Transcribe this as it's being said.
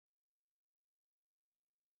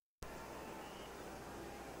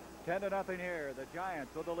10-0 here. The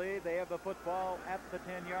Giants with the lead. They have the football at the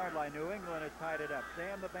 10-yard line. New England has tied it up.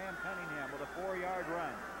 Sam the Bam Cunningham with a 4-yard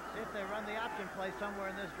run. See if they run the option play somewhere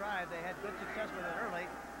in this drive. They had good success with it early,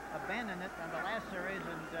 abandoned it on the last series,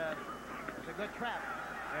 and it's a good trap.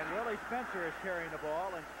 And Willie Spencer is carrying the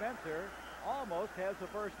ball, and Spencer almost has the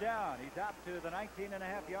first down. He's out to the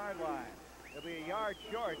 19.5-yard line. He'll be a yard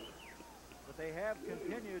short, but they have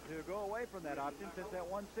continued to go away from that option since that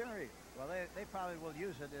one series. Well, they probably will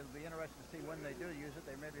use it. It'll be interesting to see when they do use it.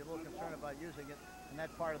 They may be a little concerned about using it in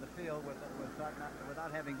that part of the field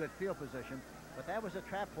without having good field position. But that was a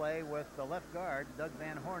trap play with the left guard, Doug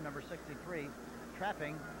Van Horn, number 63,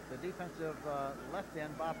 trapping the defensive left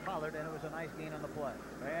end, Bob Pollard, and it was a nice gain on the play.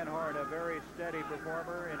 Van Horn, a very steady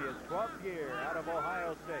performer in his 12th year out of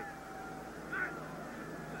Ohio State.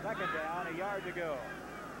 Second down, a yard to go.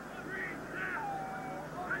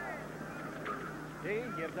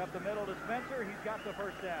 Dean gives up the middle to Spencer. He's got the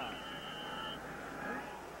first down.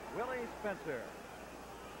 Willie Spencer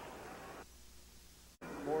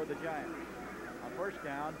for the Giants. On first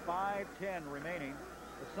down, 5:10 remaining.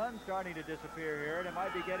 The sun's starting to disappear here, and it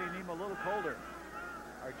might be getting even a little colder.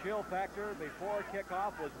 Our chill factor before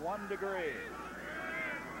kickoff was 1 degree.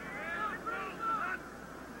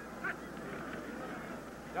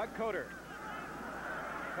 Doug Coder.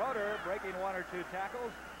 Coder breaking 1 or 2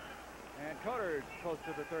 tackles. And Coder's close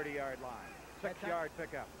to the 30-yard line. 6-yard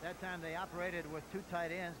pickup. That time they operated with 2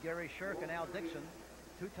 tight ends, Gary Shirk and Al Dixon.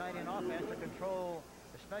 2 tight end offense to control,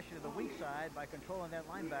 especially the weak side, by controlling that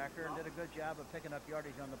linebacker, and did a good job of picking up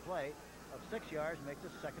yardage on the play. Of 6 yards makes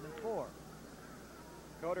it 2nd and 4.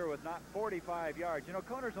 Coder with not 45 yards. You know,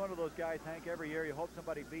 Coder's one of those guys, Hank, every year you hope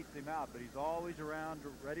somebody beats him out, but he's always around,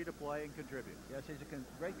 ready to play and contribute. Yes, he's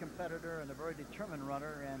a great competitor and a very determined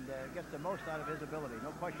runner, and gets the most out of his ability.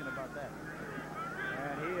 No question about that.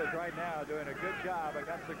 And he is right now doing a good job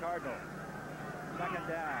against the Cardinals. Second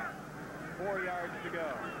down. 4 yards to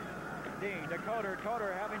go. Dean to Coder.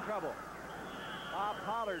 Coder having trouble. Bob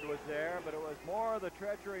Pollard was there, but it was more the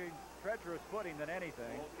treacherous footing than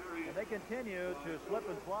anything. And they continue to slip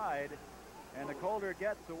and slide, and the colder it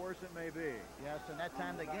gets, the worse it may be. Yes, and that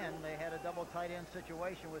time again, they had a double tight end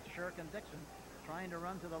situation with Shirk and Dixon trying to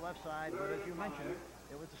run to the left side, but as you mentioned,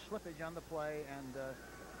 it was a slippage on the play, and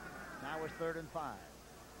now it's 3rd and 5.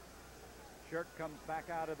 Shirk comes back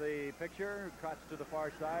out of the picture, cuts to the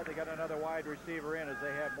far side. They got another wide receiver in as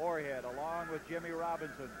they have Moorhead along with Jimmy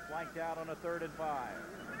Robinson flanked out on a 3rd and 5.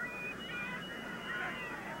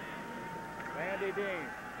 Randy Dean.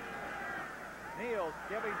 Niels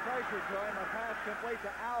giving pressure to him. A pass complete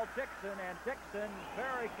to Al Dixon, and Dixon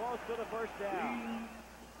very close to the first down.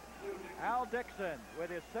 Al Dixon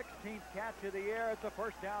with his 16th catch of the year. It's a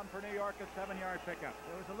first down for New York, a 7-yard pickup.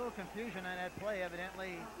 There was a little confusion on that play.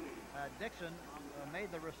 Evidently, Dixon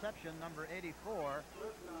made the reception, number 84,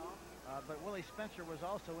 but Willie Spencer was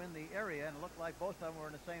also in the area, and it looked like both of them were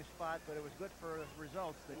in the same spot, but it was good for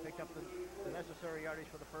results. They picked up the necessary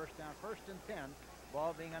yardage for the first down. 1st and 10,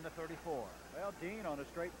 ball being on the 34. Well, Dean on a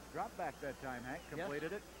straight drop back that time, Hank,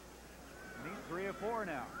 completed it. And he's 3 of 4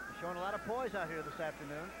 now. He's showing a lot of poise out here this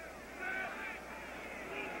afternoon.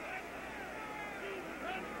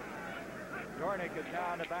 Dornick is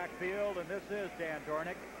now in the backfield, and this is Dan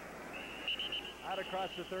Dornick. Out across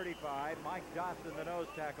the 35. Mike Johnson, the nose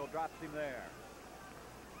tackle, drops him there.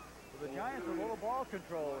 So the Giants have a little ball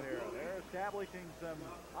control here. They're establishing some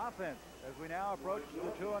offense as we now approach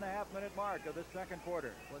the 2.5-minute mark of this second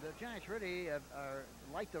quarter. Well, the Giants really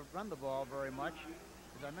like to run the ball very much.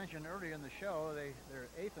 As I mentioned earlier in the show, they're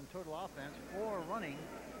 8th in total offense, 4 running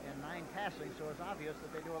and 9 passing, so it's obvious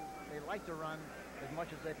that they like to run as much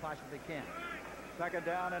as they possibly can. Second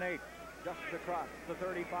down and 8, just across the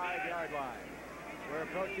 35-yard line. We're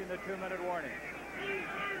approaching the 2-minute warning.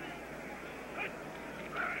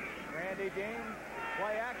 Randy Dean,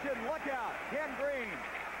 play action, look out, Ken Green,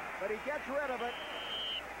 but he gets rid of it.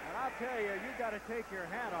 And I'll tell you, you got to take your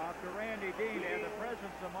hat off to Randy Dean and the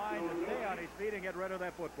presence of mind to stay on his feet and get rid of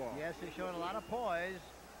that football. Yes, he showed a lot of poise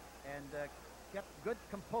and kept good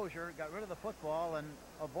composure, got rid of the football, and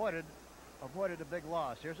avoided a big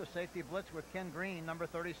loss. Here's a safety blitz with Ken Green, number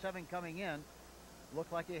 37, coming in.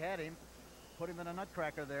 Looked like he had him. Put him in a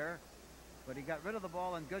nutcracker there, but he got rid of the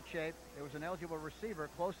ball in good shape. There was an eligible receiver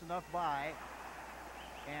close enough by,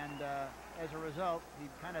 and as a result, he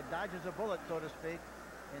kind of dodges a bullet, so to speak,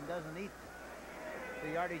 and doesn't eat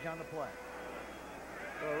the yardage on the play.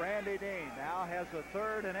 So Randy Dean now has a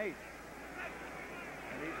 3rd and 8.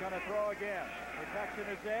 And he's going to throw again. Protection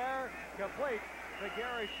is there. Complete to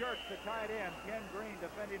Gary Shirk, the tight end. Ken Green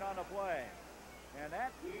defending on the play. And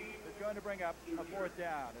that, the going to bring up a 4th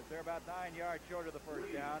down as they're about 9 yards short of the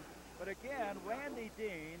 1st down. But again, Randy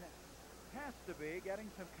Dean has to be getting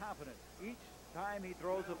some confidence each time he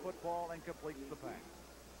throws a football and completes the pass.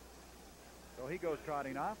 So he goes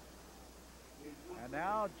trotting off. And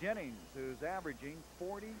now Jennings, who's averaging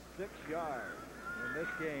 46 yards in this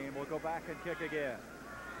game, will go back and kick again.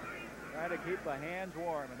 Trying to keep the hands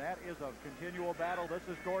warm, and that is a continual battle. This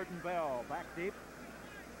is Gordon Bell, back deep,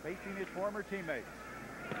 facing his former teammates.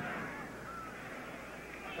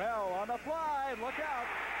 Bell on the fly, look out.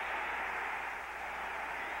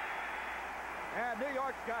 And New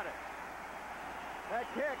York's got it. That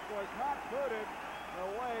kick was not booted the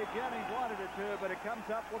way Jennings wanted it to, but it comes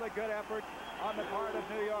up with a good effort on the part of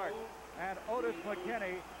New York. And Otis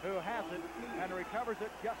McKinney, who has it and recovers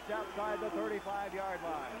it just outside the 35-yard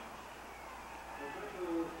line.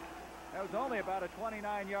 That was only about a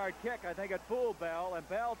 29-yard kick. I think it fooled Bell, and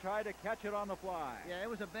Bell tried to catch it on the fly. Yeah, it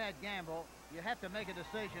was a bad gamble. You have to make a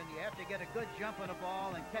decision. You have to get a good jump on the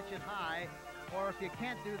ball and catch it high. Or if you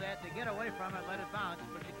can't do that, to get away from it, let it bounce.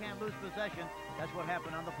 But you can't lose possession. That's what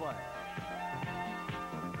happened on the play.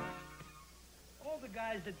 All the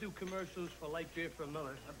guys that do commercials for light beer from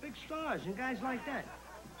Miller are big stars and guys like that.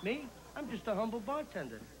 Me, I'm just a humble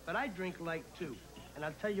bartender. But I drink light, too. And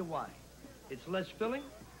I'll tell you why. It's less filling.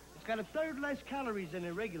 It's got 1/3 less calories than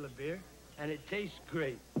a regular beer. And it tastes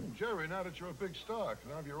great. Jerry, now that you're a big star,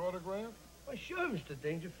 can I have your autograph? Well, sure, Mr.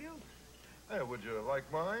 Dangerfield. Hey, would you like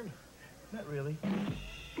mine? Not really.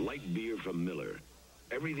 Light beer from Miller.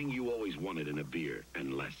 Everything you always wanted in a beer,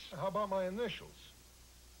 and less. How about my initials?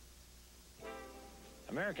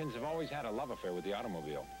 Americans have always had a love affair with the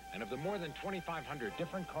automobile. And of the more than 2,500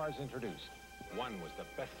 different cars introduced, one was the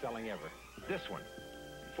best-selling ever. This one,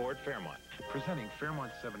 Ford Fairmont. Presenting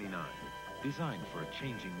Fairmont 79. Designed for a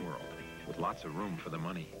changing world, with lots of room for the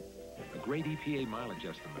money. A great EPA mileage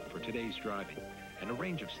estimate for today's driving, and a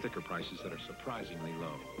range of sticker prices that are surprisingly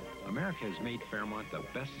low. America has made Fairmont the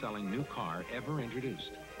best-selling new car ever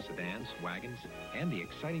introduced. Sedans, wagons, and the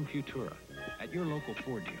exciting Futura at your local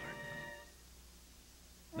Ford dealer.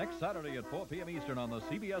 Next Saturday at 4 p.m. Eastern on the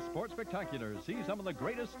CBS Sports Spectacular, see some of the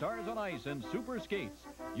greatest stars on ice in super skates.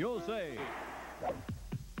 You'll say,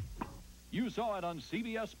 you saw it on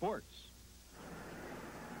CBS Sports.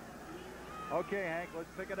 Okay, Hank,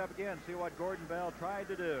 let's pick it up again, see what Gordon Bell tried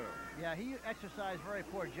to do. Yeah, he exercised very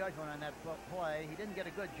poor judgment on that play. He didn't get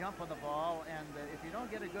a good jump on the ball, and if you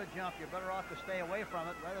don't get a good jump, you're better off to stay away from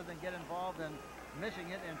it rather than get involved in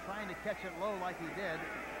missing it and trying to catch it low like he did.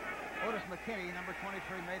 Otis McKinney, number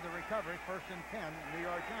 23, made the recovery, 1st and 10, New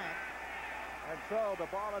York Giants. And so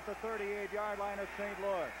the ball at the 38-yard line of St.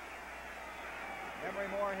 Louis. Emery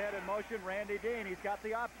Moorhead in motion. Randy Dean, he's got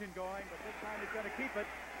the option going, but this time he's going to keep it,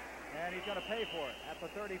 and he's going to pay for it at the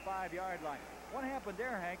 35-yard line. What happened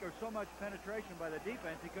there, Hank? There was so much penetration by the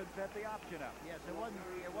defense, he couldn't set the option up. Yes, it wasn't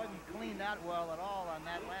cleaned out well at all on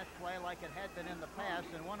that last play like it had been in the past.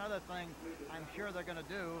 And one other thing I'm sure they're going to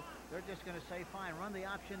do, they're just going to say, fine, run the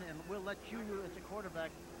option, and we'll let you, as a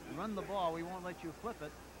quarterback, run the ball. We won't let you flip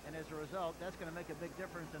it. And as a result, that's going to make a big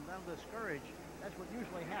difference, and that'll discourage. That's what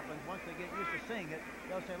usually happens once they get used to seeing it.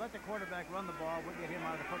 They'll say, let the quarterback run the ball. We'll get him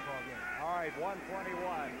out of the football game. All right,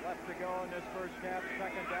 1:21 left to go in this first half.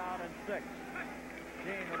 2nd down and 6.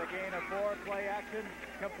 Dean with a gain of 4. Play action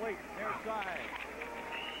complete. Near side.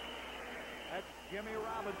 That's Jimmy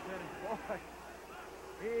Robinson. Boy,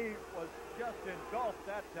 he was just engulfed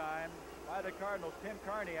that time by the Cardinals. Tim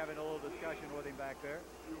Carney having a little discussion with him back there.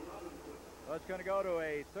 So it's going to go to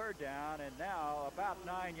a 3rd down, and now about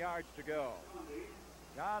 9 yards to go.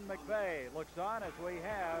 John McVay looks on as we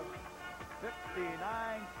have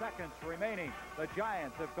 59 seconds remaining. The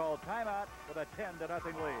Giants have called timeout with a 10-0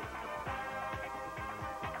 lead.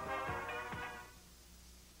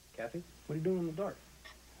 Kathy, what are you doing in the dark?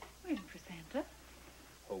 Waiting for Santa.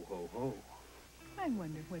 Ho, ho, ho. I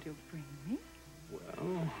wonder what he'll bring me.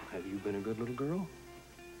 Well, have you been a good little girl?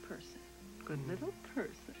 Person. Good little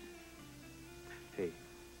person. Hey,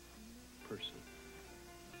 person.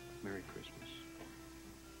 Merry Christmas.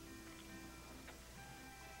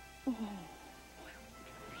 Oh.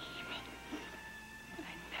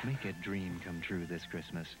 Make a dream come true this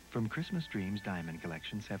Christmas from Christmas Dreams Diamond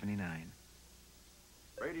Collection 79.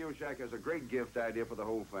 Radio Shack has a great gift idea for the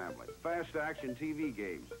whole family. Fast action TV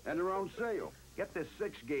games, and they're on sale. Get this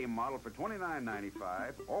 6-game model for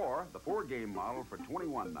 $29.95 or the 4-game model for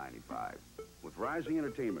 $21.95. With rising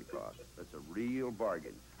entertainment costs, that's a real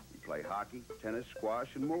bargain. You play hockey, tennis, squash,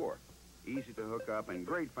 and more. Easy to hook up and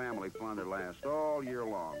great family fun that lasts all year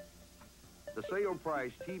long. The sale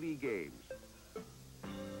price TV games.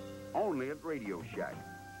 Only at Radio Shack,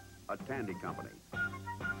 a Tandy company.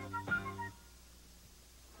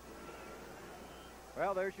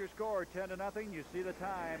 Well, there's your score, 10-0. You see the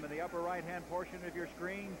time in the upper right-hand portion of your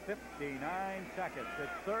screen, 59 seconds.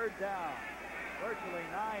 It's third down. Virtually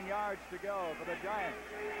 9 yards to go for the Giants.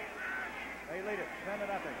 They lead it 10-0.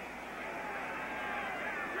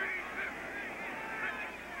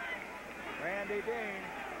 Randy Dean.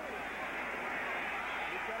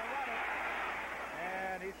 He's going to run it.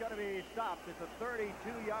 And he's going to be stopped at the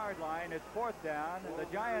 32-yard line. It's fourth down. The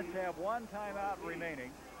Giants have one timeout remaining.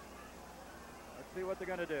 Let's see what they're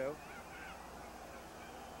going to do.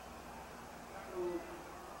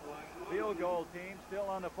 Field goal team still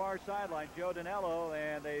on the far sideline, Joe Danello,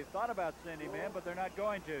 and they thought about sending him in, but they're not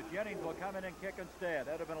going to. Jennings will come in and kick instead.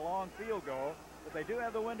 That would have been a long field goal, but they do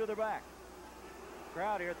have the wind to their back.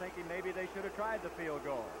 Crowd here thinking maybe they should have tried the field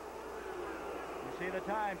goal. You see the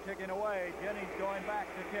time ticking away. Jennings going back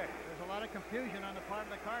to kick. There's a lot of confusion on the part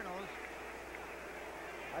of the Cardinals.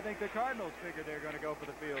 I think the Cardinals figured they're going to go for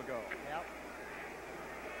the field goal. Yep.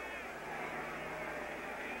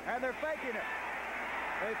 And they're faking it.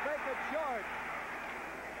 They fake it short.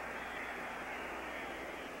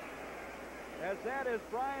 As that is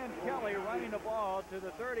Brian Kelly running the ball to the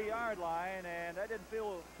 30-yard line, and that didn't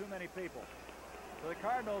fool too many people. So the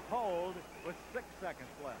Cardinals hold with 6 seconds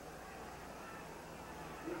left.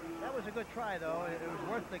 That was a good try, though. It was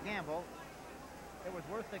worth the gamble. It was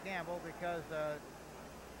worth the gamble because the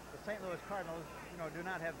St. Louis Cardinals, do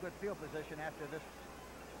not have good field position after this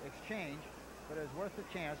exchange. But it was worth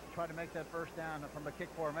the chance to try to make that first down from a kick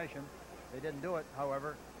formation. They didn't do it,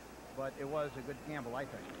 however, but it was a good gamble, I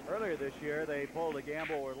think. Earlier this year, they pulled a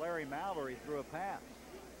gamble where Larry Mallory threw a pass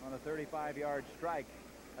on a 35-yard strike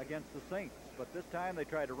against the Saints. But this time they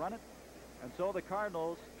tried to run it, and so the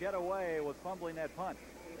Cardinals get away with fumbling that punt.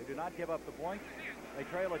 They do not give up the points. They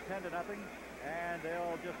trail at 10-0, and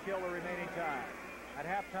they'll just kill the remaining time. At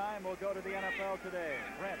halftime, we'll go to the NFL today.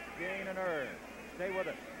 Brent, Jane, and Irv. Stay with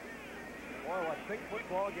us. Boy, what big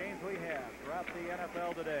football games we have throughout the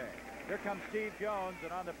NFL today. Here comes Steve Jones,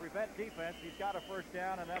 and on the prevent defense, he's got a first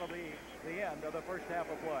down, and that'll be the end of the first half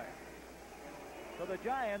of play. So the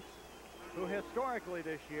Giants, who historically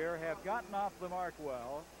this year have gotten off the mark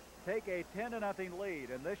well, take a 10-0 lead,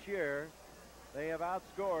 and this year they have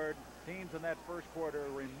outscored teams in that first quarter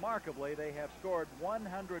remarkably. They have scored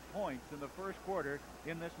 100 points in the first quarter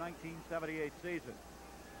in this 1978 season.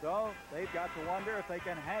 So they've got to wonder if they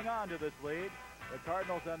can hang on to this lead. The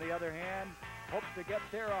Cardinals, on the other hand, hope to get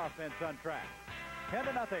their offense on track. 10-0,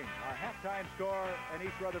 our halftime score in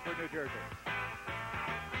East Rutherford, New Jersey.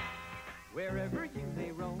 Wherever you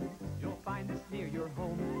may roam, you'll find us near your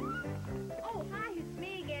home. Oh, hi, it's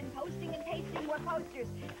me again, posting and pasting more posters.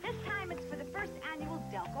 This time it's for the first annual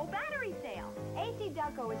Delco battery sale. AC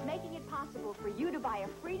Delco is making it possible for you to buy a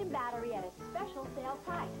Freedom battery at a special sale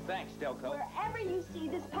price. Thanks, Delco. Wherever you see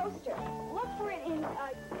this poster, look for it in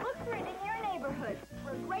your neighborhood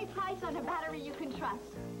for a great price on a battery you can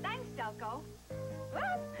trust. Thanks, Delco.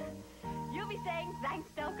 Well, you'll be saying thanks,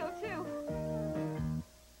 Delco, too.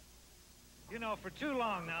 You know, for too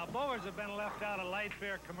long now, bowlers have been left out of light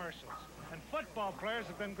beer commercials, and football players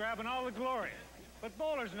have been grabbing all the glory. But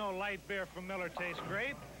bowlers know light beer from Miller tastes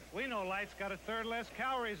great. We know light's got a third less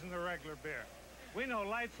calories than the regular beer. We know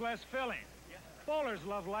light's less filling. Bowlers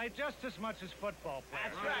love light just as much as football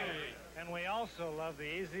players. That's right. And we also love the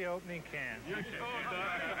easy opening can.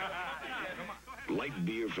 Light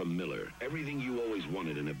beer from Miller. Everything you always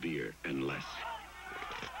wanted in a beer, and less.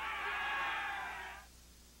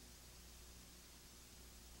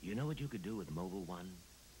 You know what you could do with Mobil 1?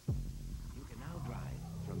 You can now drive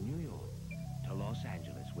from New York to Los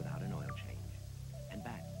Angeles without an oil change. And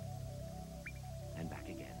back. And back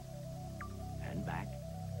again. And back.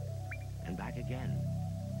 And back again.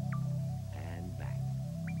 And back.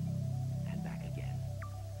 And back again.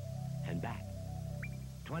 And back.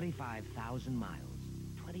 25,000 miles.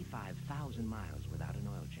 25,000 miles without an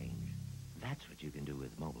oil change. That's what you can do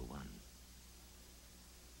with Mobil 1.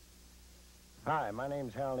 Hi, my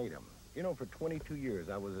name's Hal Needham. You know, for 22 years,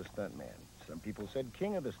 I was a stuntman. Some people said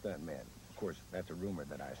king of the stuntmen. Of course, that's a rumor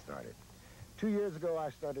that I started. 2 years ago,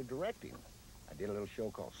 I started directing. I did a little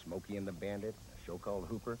show called Smokey and the Bandit, a show called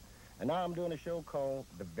Hooper, and now I'm doing a show called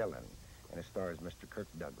The Villain, and it stars Mr. Kirk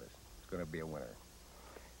Douglas. It's going to be a winner.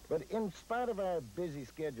 But in spite of our busy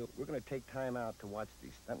schedule, we're going to take time out to watch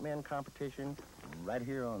the stuntman competition right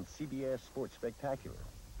here on CBS Sports Spectacular.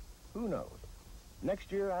 Who knows?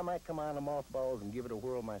 Next year, I might come on the mothballs and give it a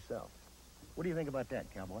whirl myself. What do you think about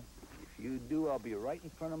that, cowboy? If you do, I'll be right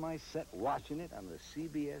in front of my set watching it on the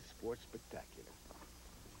CBS Sports Spectacular.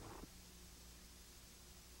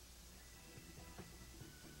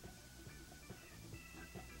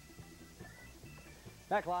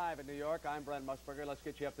 Back live in New York, I'm Brent Musburger. Let's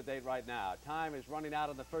get you up to date right now. Time is running out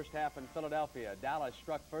in the first half in Philadelphia. Dallas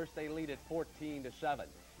struck first. They lead at 14-7.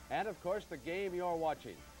 And, of course, the game you're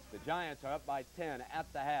watching. The Giants are up by 10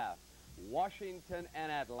 at the half. Washington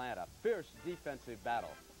and Atlanta. Fierce defensive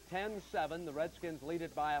battle. 10-7. The Redskins lead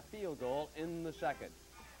it by a field goal in the second.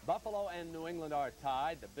 Buffalo and New England are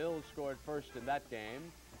tied. The Bills scored first in that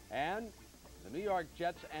game. And the New York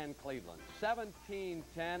Jets and Cleveland. 17-10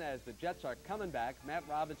 as the Jets are coming back. Matt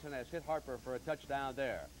Robinson has hit Harper for a touchdown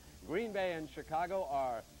there. Green Bay and Chicago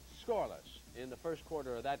are scoreless in the first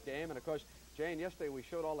quarter of that game. And, of course, Jane, yesterday we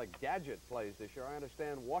showed all the gadget plays this year. I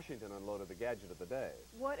understand Washington unloaded the gadget of the day.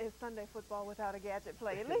 What is Sunday football without a gadget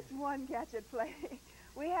play? At least one gadget play.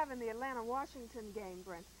 We have in the Atlanta-Washington game,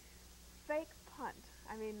 Brent, fake punt.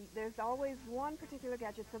 I mean, there's always one particular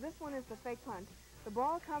gadget. So this one is the fake punt. The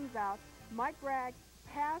ball comes out. Mike Bragg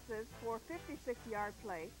passes for a 56-yard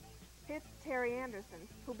play, hits Terry Anderson,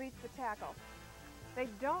 who beats the tackle. They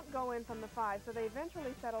don't go in from the 5, so they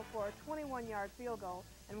eventually settle for a 21-yard field goal,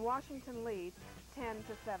 and Washington leads 10-7.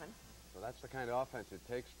 So that's the kind of offense it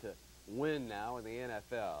takes to win now in the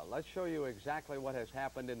NFL. Let's show you exactly what has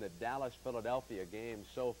happened in the Dallas-Philadelphia game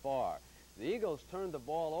so far. The Eagles turned the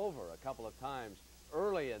ball over a couple of times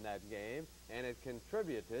early in that game, and it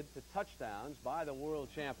contributed to touchdowns by the world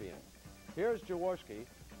champion. Here's Jaworski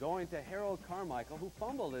going to Harold Carmichael, who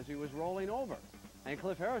fumbled as he was rolling over. And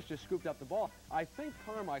Cliff Harris just scooped up the ball. I think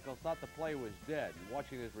Carmichael thought the play was dead,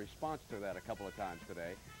 watching his response to that a couple of times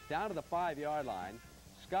today. Down to the 5-yard line,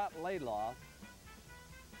 Scott Laidlaw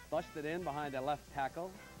busted in behind the left tackle.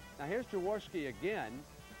 Now here's Jaworski again,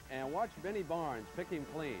 and watch Benny Barnes pick him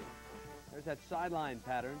clean. There's that sideline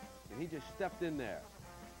pattern, and he just stepped in there.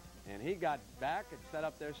 And he got back and set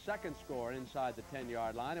up their second score inside the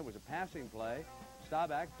 10-yard line. It was a passing play.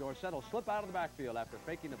 Staubach, Dorsett will slip out of the backfield after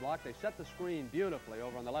faking the block. They set the screen beautifully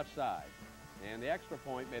over on the left side. And the extra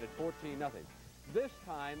point made it 14-0. This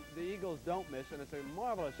time, the Eagles don't miss, and it's a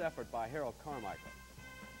marvelous effort by Harold Carmichael.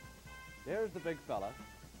 There's the big fella,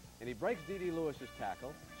 and he breaks D.D. Lewis's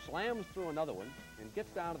tackle, slams through another one, and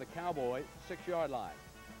gets down to the Cowboy 6-yard line.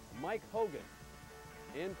 Mike Hogan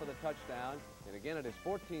in for the touchdown, and again it is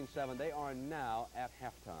 14-7. They are now at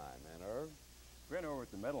halftime. And Irv? Right over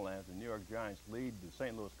at the Meadowlands, the New York Giants lead the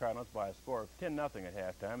St. Louis Cardinals by a score of 10-0 at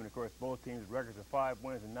halftime. And, of course, both teams' records of 5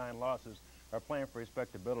 wins and 9 losses are playing for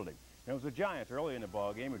respectability. And it was the Giants early in the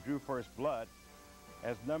ball game who drew first blood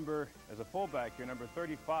as a fullback here, number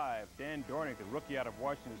 35, Dan Dornick, the rookie out of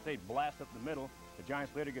Washington State, blasts up the middle. The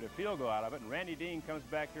Giants later get a field goal out of it, and Randy Dean comes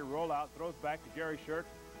back here, roll out, throws back to Jerry Shirk,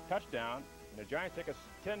 touchdown, and the Giants take a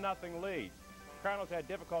 10-0 lead. Cardinals had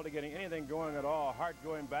difficulty getting anything going at all. Hart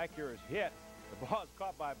going back here is hit. The ball is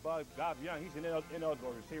caught by Bob Young. He's an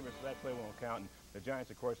ineligible receiver, so that play won't count. And the Giants,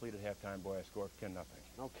 of course, lead at halftime by a score of 10-0.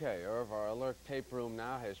 Okay, Irv, our alert tape room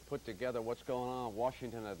now has put together what's going on in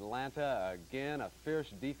Washington, Atlanta. Again, a fierce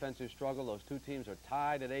defensive struggle. Those two teams are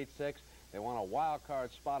tied at 8-6. They want a wild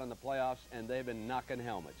card spot in the playoffs, and they've been knocking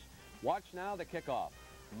helmets. Watch now the kickoff.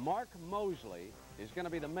 Mark Mosley is going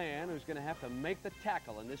to be the man who's going to have to make the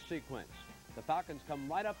tackle in this sequence. The Falcons come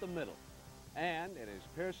right up the middle, and it is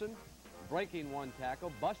Pearson breaking one tackle,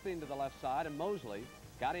 busting to the left side, and Mosley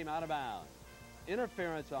got him out of bounds.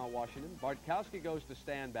 Interference on Washington. Bartkowski goes to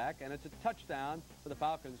stand back, and it's a touchdown for the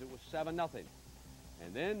Falcons. It was 7-0.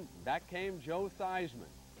 And then back came Joe Theismann.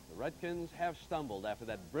 The Redskins have stumbled after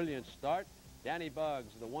that brilliant start. Danny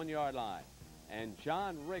Buggs, the 1-yard line. And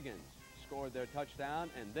John Riggins scored their touchdown,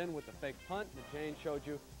 and then with the fake punt that Jane showed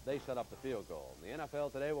you, they set up the field goal. The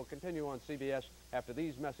NFL Today will continue on CBS after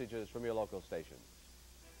these messages from your local station.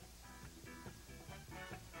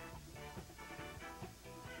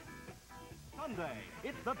 Sunday,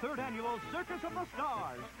 it's the 3rd annual Circus of the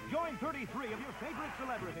Stars. Join 33 of your favorite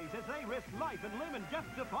celebrities as they risk life and limb in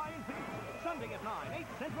death-defying feats. Sunday at 9, 8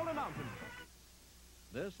 Central and Mountain.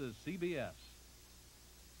 This is CBS.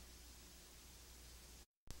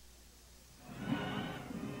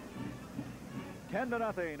 Ten to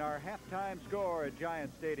nothing, our halftime score at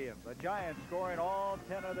Giant Stadium. The Giants scoring all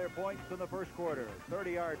 10 of their points in the first quarter.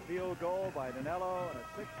 30-yard field goal by Danilo and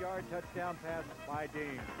a 6-yard touchdown pass by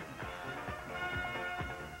Dean.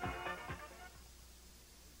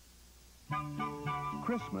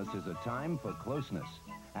 Christmas is a time for closeness,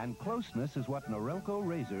 and closeness is what Norelco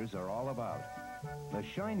razors are all about. The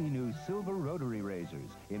shiny new silver rotary razors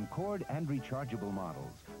in cord and rechargeable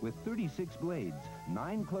models with 36 blades,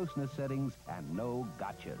 9 closeness settings, and no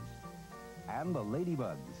gotchas. And the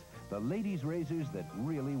Ladybugs, the ladies' razors that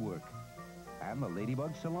really work. And the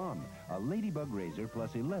Ladybug Salon, a ladybug razor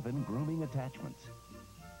plus 11 grooming attachments.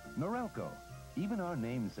 Norelco, even our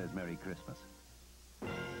name says Merry Christmas.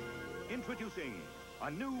 Introducing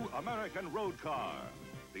a new American road car.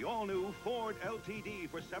 The all-new Ford LTD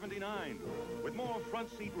for $79, with more front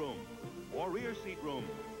seat room, more rear seat room,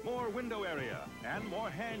 more window area, and more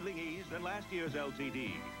handling ease than last year's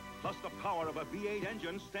LTD. Plus the power of a V8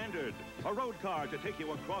 engine standard. A road car to take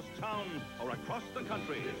you across town or across the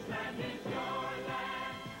country. This land is your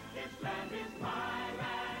land. This land is my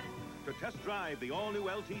land. To test drive the all-new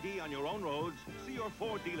LTD on your own roads, see your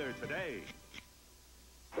Ford dealer today.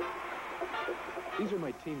 These are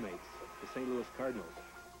my teammates, the St. Louis Cardinals,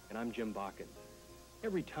 and I'm Jim Bakken.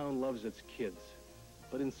 Every town loves its kids,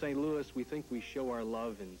 but in St. Louis, we think we show our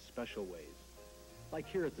love in special ways. Like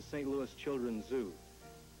here at the St. Louis Children's Zoo.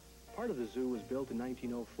 Part of the zoo was built in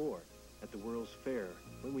 1904 at the World's Fair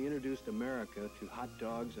when we introduced America to hot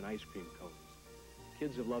dogs and ice cream cones.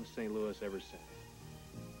 Kids have loved St. Louis ever since.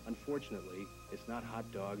 Unfortunately, it's not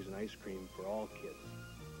hot dogs and ice cream for all kids.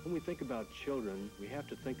 When we think about children, we have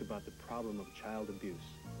to think about the problem of child abuse.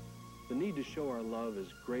 The need to show our love is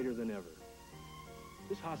greater than ever.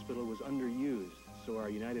 This hospital was underused, so our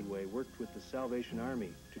United Way worked with the Salvation Army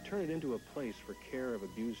to turn it into a place for care of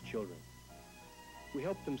abused children. We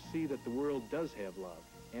helped them see that the world does have love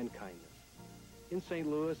and kindness. In St.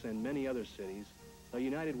 Louis and many other cities, the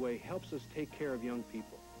United Way helps us take care of young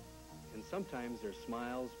people. And sometimes their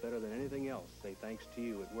smiles, better than anything else, say thanks to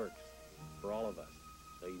you, it works. For all of us,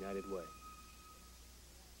 the United Way.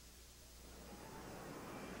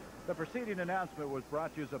 The preceding announcement was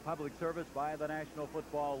brought to you as a public service by the National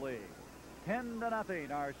Football League.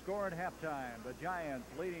 10-0 our score at halftime. The Giants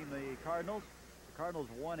leading the Cardinals. The Cardinals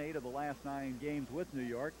won 8 of the last 9 games with New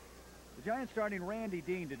York. The Giants starting Randy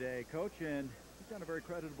Dean today, Coach, and he's done a very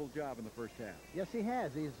creditable job in the first half. Yes, he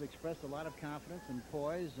has. He's expressed a lot of confidence and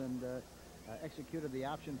poise and executed the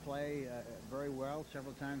option play very well.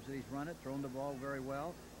 Several times that he's run it, thrown the ball very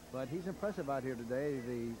well. But he's impressive out here today,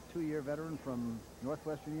 the 2-year veteran from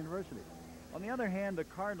Northwestern University. On the other hand, the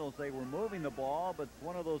Cardinals, they were moving the ball, but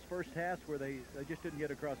one of those first halves where they just didn't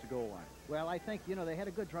get across the goal line. Well, I think, you know, they had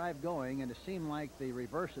a good drive going, and it seemed like the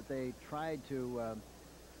reverse that they tried to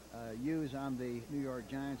use on the New York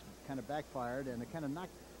Giants kind of backfired, and it kind of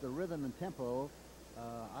knocked the rhythm and tempo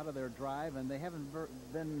out of their drive, and they haven't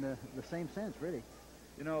been the same since, really.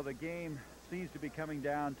 You know, the game seems to be coming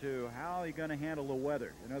down to how are you going to handle the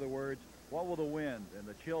weather? In other words, what will the wind and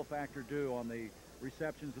the chill factor do on the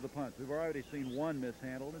receptions of the punts? We've already seen one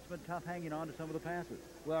mishandled. It's been tough hanging on to some of the passes.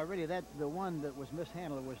 Well, really, the one that was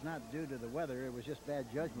mishandled was not due to the weather. It was just bad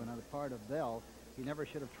judgment on the part of Bell. He never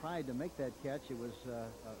should have tried to make that catch. It was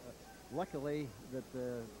luckily that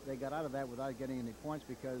they got out of that without getting any points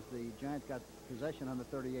because the Giants got possession on the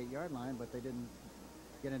 38-yard line, but they didn't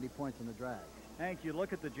get any points in the drag. Hank, you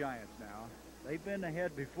look at the Giants now. They've been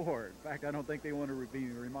ahead before. In fact, I don't think they want to be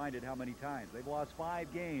reminded how many times. They've lost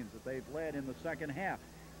 5 games that they've led in the second half.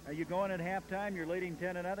 Are you going at halftime, you're leading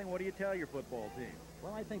 10-0. What do you tell your football team?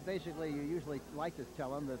 Well, I think basically you usually like to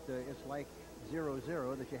tell them that it's like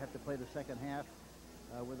 0-0, that you have to play the second half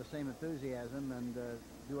with the same enthusiasm and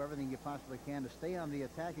do everything you possibly can to stay on the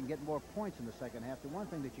attack and get more points in the second half. The one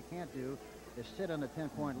thing that you can't do is sit on a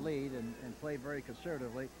 10-point lead and play very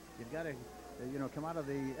conservatively. You've got to come out of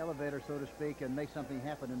the elevator, so to speak, and make something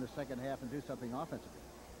happen in the second half and do something offensively.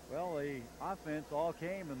 Well, the offense all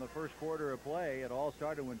came in the first quarter of play. It all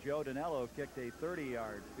started when Joe Danello kicked a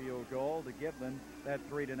 30-yard field goal to give them that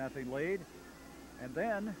 3-0 lead. And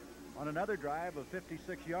then, on another drive of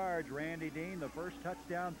 56 yards, Randy Dean, the first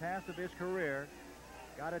touchdown pass of his career,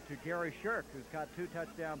 got it to Gary Shirk, who's got 2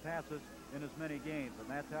 touchdown passes in as many games. And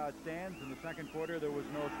that's how it stands. In the second quarter, there was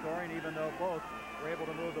no scoring, even though both were able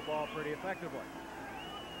to move the ball pretty effectively.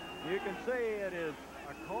 You can see it is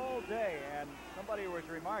a cold day, and somebody was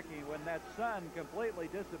remarking when that sun completely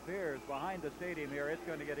disappears behind the stadium here, it's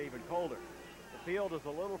going to get even colder. The field is a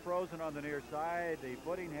little frozen on the near side. The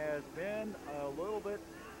footing has been a little bit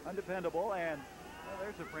undependable, and well,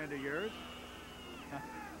 there's a friend of yours.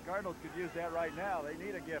 Cardinals could use that right now. They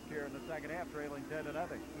need a gift here in the second half, trailing 10-0.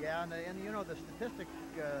 Yeah, and you know, the statistic,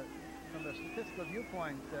 from the statistical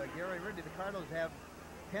viewpoint, Gary Ridley, the Cardinals have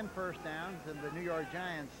 10 first downs and the New York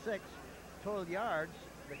Giants 6. Total yards,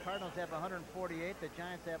 the Cardinals have 148, the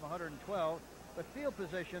Giants have 112. But field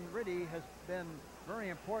position really has been very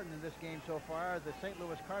important in this game so far. The St.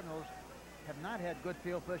 Louis Cardinals have not had good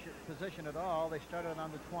field position at all. They started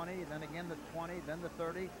on the 20, then again the 20, then the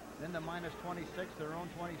 30, then the minus 26, their own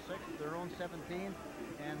 26, their own 17,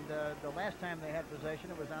 and the last time they had possession,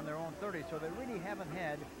 it was on their own 30. So they really haven't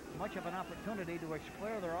had much of an opportunity to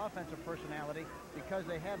explore their offensive personality because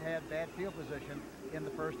they have had bad field position in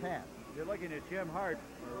the first half. You're looking at Jim Hart,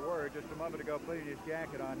 or were just a moment ago putting his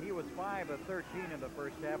jacket on. He was 5 of 13 in the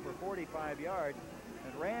first half for 45 yards.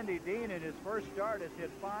 And Randy Dean in his first start has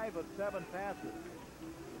hit 5 of 7 passes.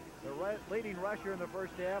 The leading rusher in the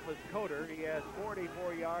first half is Coder. He has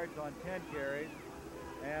 44 yards on 10 carries.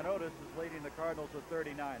 And Otis is leading the Cardinals with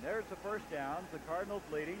 39. There's the first downs. The Cardinals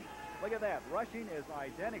leading. Look at that. Rushing is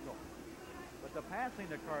identical. But the passing,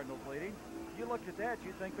 the Cardinals leading. You looked at that,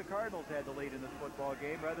 you'd think the Cardinals had the lead in this football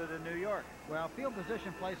game rather than New York. Well, field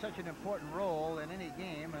position plays such an important role in any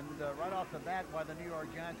game, and right off the bat, why the New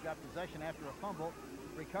York Giants got possession after a fumble,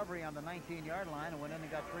 recovery on the 19-yard line, and went in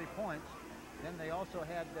and got 3 points. Then they also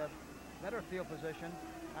had better field position.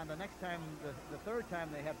 And the next time, the third time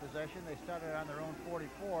they had possession, they started on their own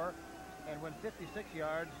 44 and went 56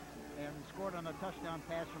 yards and scored on a touchdown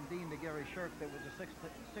pass from Dean to Gary Shirk that was a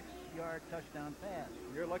six-yard touchdown pass.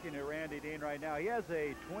 You're looking at Randy Dean right now. He has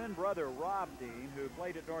a twin brother, Rob Dean, who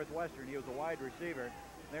played at Northwestern. He was a wide receiver.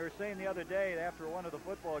 They were saying the other day after one of the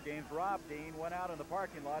football games, Rob Dean went out in the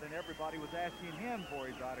parking lot and everybody was asking him for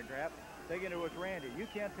his autograph, thinking it was Randy. You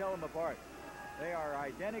can't tell them apart. They are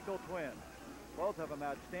identical twins. Both of them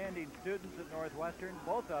outstanding students at Northwestern.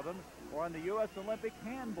 Both of them are on the U.S. Olympic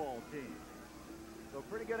handball team. So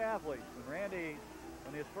pretty good athletes. And Randy,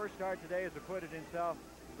 on his first start today, has acquitted himself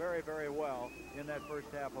very, very well in that first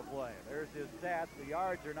half of play. There's his stats. The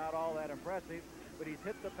yards are not all that impressive, but he's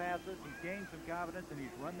hit the passes, he's gained some confidence, and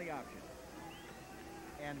he's run the option.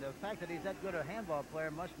 And the fact that he's that good a handball player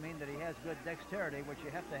must mean that he has good dexterity, which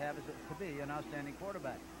you have to have to be an outstanding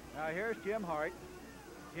quarterback. Now here's Jim Hart.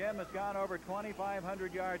 Jim has gone over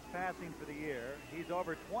 2,500 yards passing for the year. He's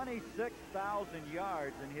over 26,000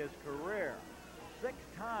 yards in his career. 6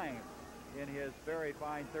 times in his very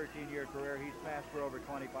fine 13-year career, he's passed for over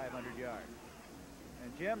 2,500 yards.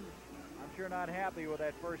 And Jim, I'm sure not happy with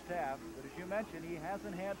that first half, but as you mentioned, he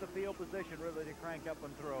hasn't had the field position really to crank up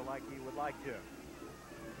and throw like he would like to.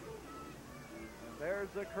 There's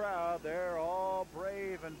the crowd. They're all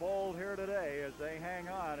brave and bold here today as they hang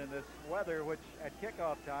on in this weather, which at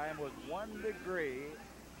kickoff time was 1 degree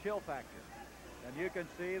chill factor. And you can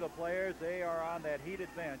see the players, they are on that heated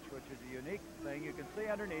bench, which is a unique thing. You can see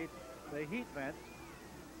underneath the heat vents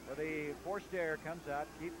where the forced air comes out,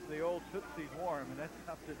 keeps the old Tootsies warm, and that's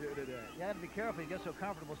tough to do today. You have to be careful. You get so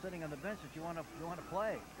comfortable sitting on the bench that you want to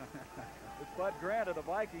play. It's Bud Grant of the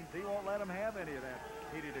Vikings. He won't let them have any of that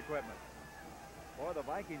heated equipment. Boy, the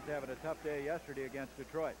Vikings having a tough day yesterday against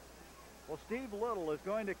Detroit. Well, Steve Little is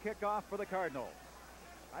going to kick off for the Cardinals.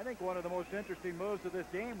 I think one of the most interesting moves of this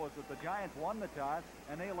game was that the Giants won the toss,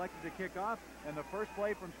 and they elected to kick off, and the first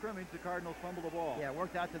play from scrimmage, the Cardinals fumbled the ball. Yeah, it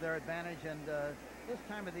worked out to their advantage, and this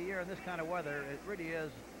time of the year and this kind of weather, it really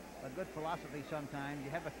is a good philosophy sometimes.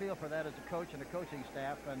 You have a feel for that as a coach and a coaching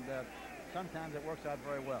staff, and sometimes it works out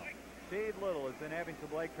very well. Steve Little has been having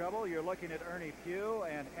some leg trouble. You're looking at Ernie Pugh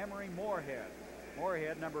and Emery Moorhead.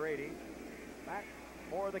 Moorhead, number 80, back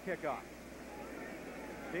for the kickoff.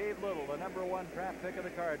 Steve Little, the number 1 draft pick of the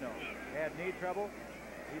Cardinals, had knee trouble.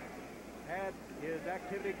 He's had his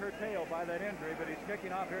activity curtailed by that injury, but he's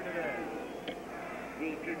kicking off here today.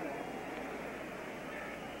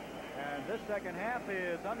 And this second half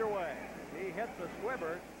is underway. He hits the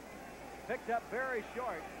squibber, picked up very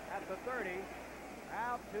short at the 30,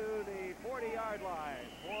 out to the 40-yard line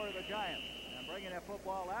for the Giants. And bringing that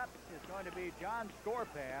football out is going to be John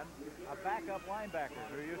Scorpan, a backup linebacker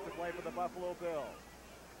who used to play for the Buffalo Bills.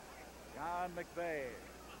 John McVay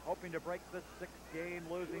hoping to break this 6-game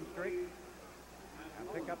losing streak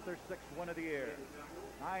and pick up their 6th win of the year.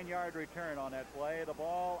 9-yard return on that play. The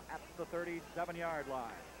ball at the 37-yard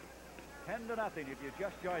line. 10-0 if you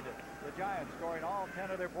just joined us. The Giants scoring all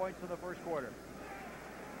 10 of their points in the first quarter.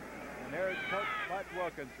 And there's Coach Bud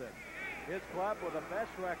Wilkinson. His club with the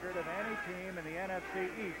best record of any team in the NFC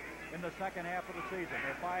East in the second half of the season.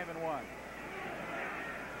 They're 5-1.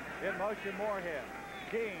 In motion, Moorhead.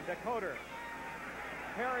 Dean to Coder.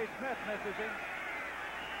 Harry Smith misses him.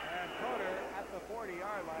 And Coder at the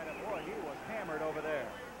 40-yard line. And boy, he was hammered over there.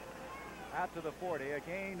 Out to the 40. A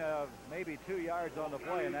gain of maybe 2 yards on the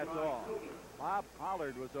play, and that's all. Bob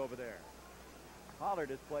Pollard was over there. Pollard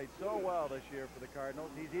has played so well this year for the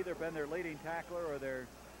Cardinals. He's either been their leading tackler or their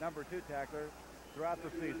number 2 tackler throughout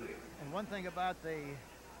the season. And one thing about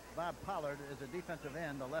Bob Pollard is a defensive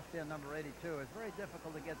end, the left end, number 82. It's very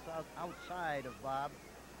difficult to get outside of Bob.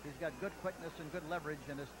 He's got good quickness and good leverage,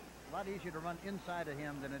 and it's a lot easier to run inside of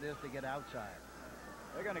him than it is to get outside.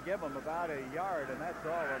 They're going to give him about a yard, and that's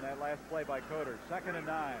all on that last play by Coder. 2nd and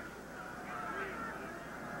 9.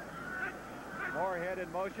 Moorhead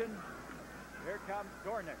in motion. Here comes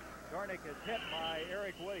Dornick. Dornick is hit by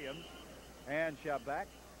Eric Williams and shoved back.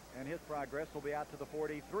 and his progress will be out to the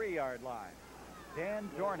 43-yard line. Dan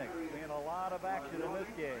Dornick seeing a lot of action in this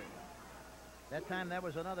game. That time that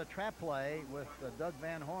was another trap play with Doug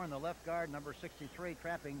Van Horn, the left guard, number 63,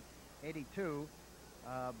 trapping 82.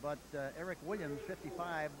 But Eric Williams,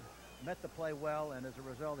 55, met the play well, and as a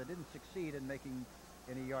result, they didn't succeed in making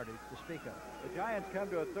any yardage to speak of. The Giants come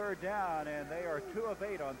to a third down, and they are 2 of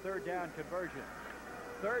 8 on third down conversion.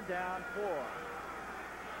 Third down, 4.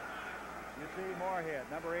 You see Moorhead,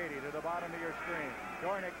 number 80, to the bottom of your screen.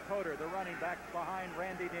 Dornick Coder, the running back, behind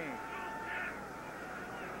Randy Dean.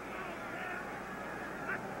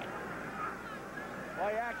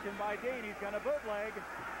 Play action by Dean. He's going to bootleg,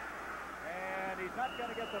 and he's not going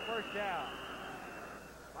to get the first down.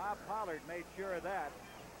 Bob Pollard made sure of that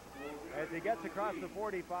as he gets across the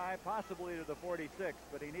 45, possibly to the 46,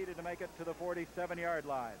 but he needed to make it to the 47-yard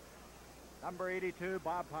line. Number 82,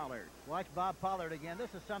 Bob Pollard. Watch Bob Pollard again. This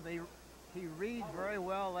is something he reads very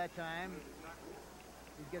well that time.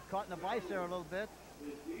 He gets caught in the vice there a little bit,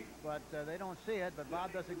 but they don't see it. But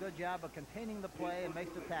Bob does a good job of containing the play and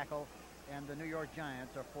makes the tackle, and the New York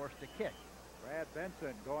Giants are forced to kick. Brad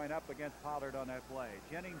Benson going up against Pollard on that play.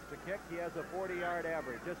 Jennings to kick. He has a 40-yard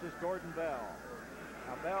average. This is Gordon Bell.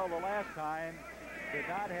 Now, Bell, the last time, did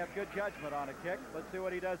not have good judgment on a kick. Let's see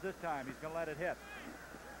what he does this time. He's going to let it hit.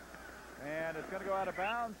 And it's going to go out of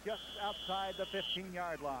bounds just outside the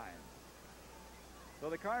 15-yard line. So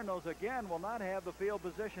the Cardinals, again, will not have the field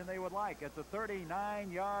position they would like. It's a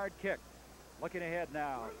 39-yard kick. Looking ahead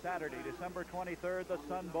now, Saturday, December 23rd, the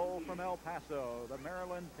Sun Bowl from El Paso. The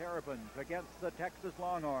Maryland Terrapins against the Texas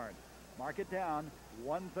Longhorns. Mark it down,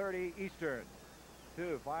 1:30 Eastern.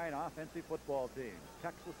 2 fine offensive football teams.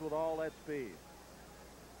 Texas with all that speed.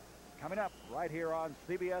 Coming up right here on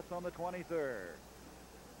CBS on the 23rd.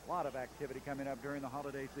 A lot of activity coming up during the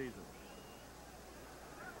holiday season.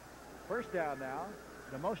 First down now.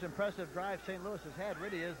 The most impressive drive St. Louis has had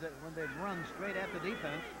really is that when they've run straight at the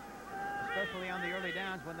defense, especially on the early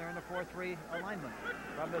downs when they're in the 4-3 alignment.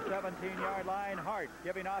 From the 17-yard line, Hart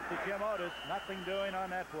giving off to Jim Otis. Nothing doing on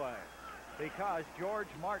that play because George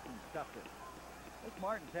Martin stuffed it. This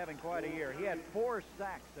Martin's having quite a year. He had 4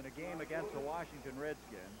 sacks in a game against the Washington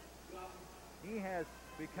Redskins. He has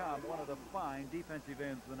become one of the fine defensive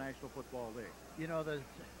ends of the National Football League. You know, the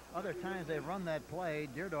other times they've run that play,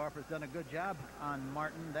 Deerdorf has done a good job on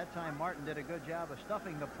Martin. That time Martin did a good job of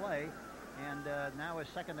stuffing the play, and now it's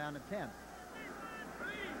second down and 10.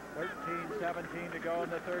 13-17 to go in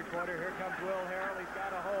the third quarter. Here comes Will Harrell. He's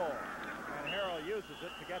got a hole, and Harrell uses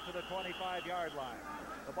it to get to the 25-yard line.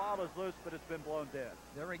 The ball is loose, but it's been blown dead.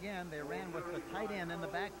 There again, they ran with the tight end in the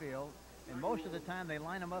backfield, and most of the time they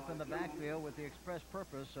line him up in the backfield with the express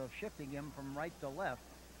purpose of shifting him from right to left.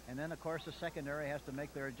 And then, of course, the secondary has to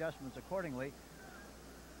make their adjustments accordingly.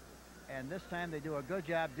 And this time they do a good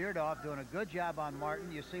job. Deerdorf doing a good job on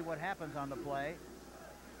Martin. You see what happens on the play.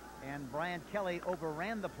 And Brian Kelly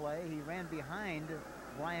overran the play. He ran behind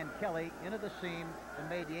Brian Kelly into the seam and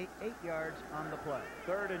made 8 yards on the play.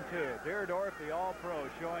 3rd and 2. Deerdorf, the All-Pro,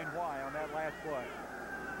 showing why on that last play.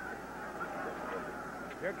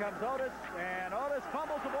 Here comes Otis, and Otis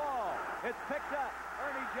fumbles the ball. It's picked up.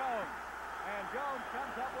 Ernie Jones. And Jones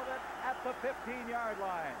comes up with it at the 15-yard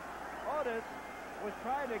line. Otis was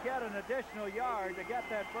trying to get an additional yard to get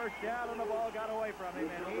that first down, and the ball got away from him,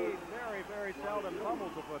 and he very, very seldom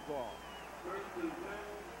fumbles the football.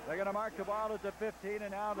 They're going to mark the ball at the 15,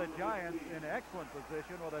 and now the Giants in excellent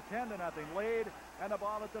position with a 10-0 lead, and the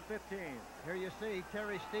ball at the 15. Here you see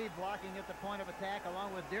Terry Steed blocking at the point of attack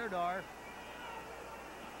along with Deerdorf.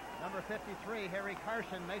 Number 53, Harry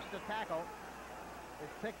Carson, makes the tackle.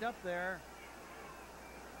 It's picked up there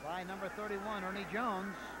by number 31, Ernie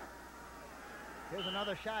Jones. Here's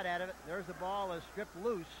another shot at it. There's the ball is stripped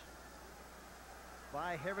loose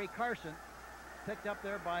by Harry Carson. Picked up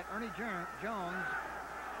there by Ernie Jones.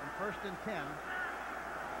 And 1st and 10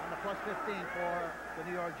 on the plus 15 for the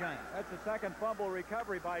New York Giants. That's the second fumble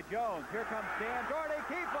recovery by Jones. Here comes Dan Dornick.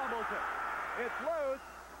 He fumbles it. It's loose,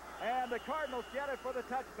 and the Cardinals get it for the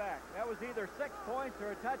touchback. That was either 6 points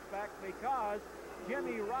or a touchback because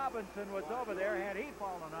Jimmy Robinson was over there. Had he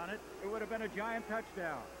fallen on it, it would have been a Giant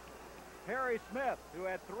touchdown. Harry Smith, who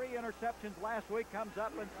had 3 interceptions last week, comes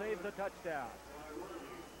up and saves a touchdown.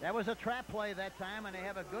 That was a trap play that time, and they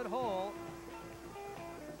have a good hole.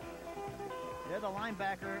 There, the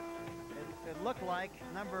linebacker, it looked like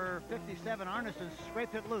number 57, Arneson,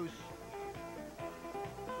 scraped it loose.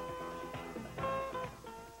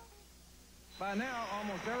 By now,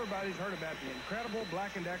 almost everybody's heard about the incredible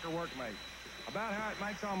Black & Decker workmate, about how it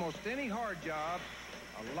makes almost any hard job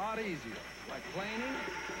a lot easier, like planing,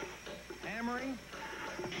 hammering,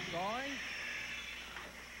 sawing,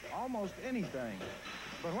 almost anything.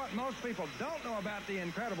 But what most people don't know about the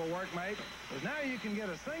incredible workmate is now you can get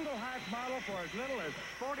a single hatch model for as little as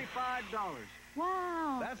 $45.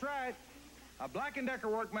 Wow. That's right. A Black & Decker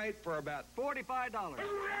workmate for about $45.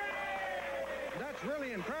 That's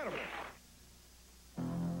really incredible.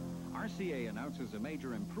 RCA announces a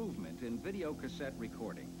major improvement in video cassette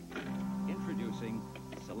recording. Introducing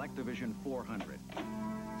SelectaVision 400.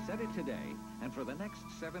 Set it today, and for the next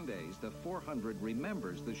 7 days, the 400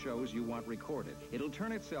 remembers the shows you want recorded. It'll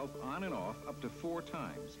turn itself on and off up to 4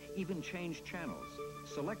 times, even change channels.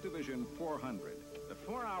 SelectaVision 400, the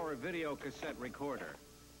 4-hour video cassette recorder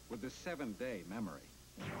with the 7-day memory.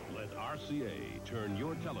 Let RCA turn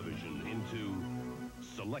your television into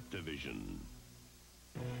SelectaVision.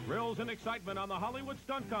 Thrills and excitement on the Hollywood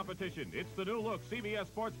Stunt Competition. It's the new look CBS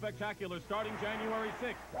Sports Spectacular starting January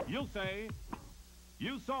 6th. You'll say,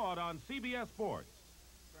 you saw it on CBS Sports.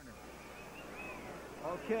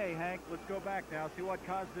 Okay, Hank, let's go back now, see what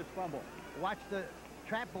caused this fumble. Watch the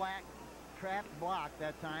trap block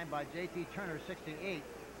that time by J.T. Turner, 68,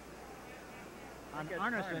 on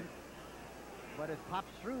Arneson, but it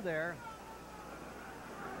pops through there.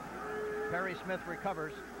 Perry Smith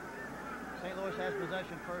recovers. St. Louis has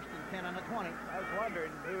possession first and 10 on the 20. I was wondering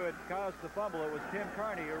who had caused the fumble. It was Tim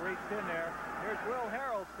Carney who reached in there. Here's Will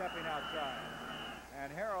Harrell stepping outside. And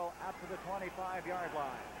Harrell out to the 25-yard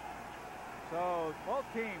line. So both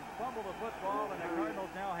teams fumble the football, and the Cardinals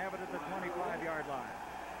now have it at the 25-yard line.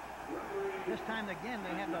 This time again,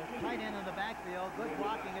 they have the tight end in the backfield. Good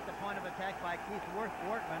blocking at the point of attack by Keith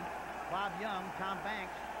Wortman, Bob Young, Tom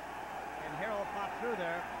Banks, and Harrell popped through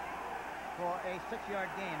there for a 6-yard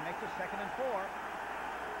gain. Makes it 2nd and 4.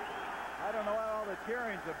 I don't know what all the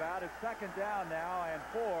cheering's about. It's 2nd down now and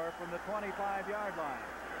 4 from the 25-yard line.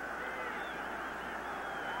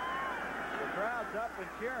 The crowd's up and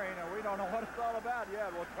cheering, and we don't know what it's all about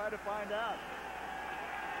yet. We'll try to find out.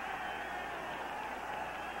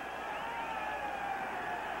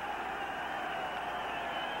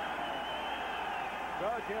 So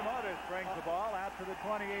Jim Otis brings the ball out to the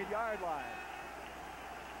 28-yard line.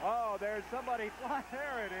 Oh, there's somebody flying.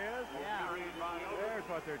 There it is. Yeah. There's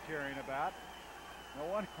what they're cheering about. No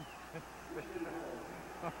wonder.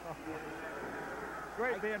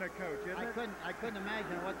 Great being a coach, isn't it? I couldn't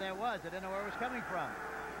imagine what that was. I didn't know where it was coming from.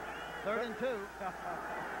 3rd and 2.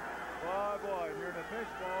 Boy, you're in a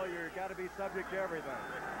fishbowl. You've got to be subject to everything.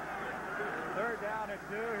 3rd down and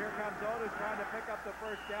 2. Here comes Otis trying to pick up the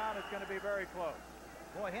 1st down. It's going to be very close.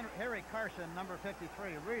 Boy, Harry Carson, number 53,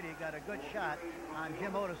 really got a good shot on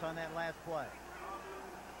Jim Otis on that last play.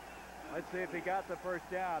 Let's see if he got the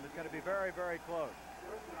 1st down. It's going to be very, very close.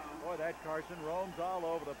 Boy, that Carson roams all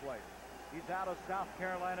over the place. He's out of South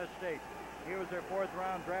Carolina State. He was their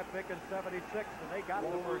 4th-round draft pick in '76, and they got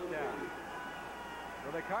the 1st down.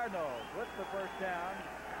 So the Cardinals with the 1st down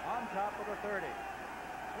on top of the 30.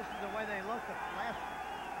 This is the way they looked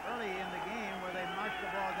early in the game where they marched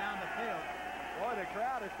the ball down the field. Boy, the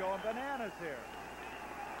crowd is going bananas here.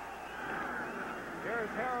 Here's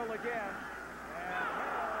Harrell again. And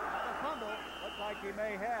Harrell, the fumble. Looks like he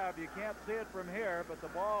may have. You can't see it from here, but the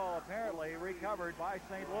ball apparently recovered by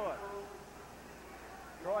St. Louis.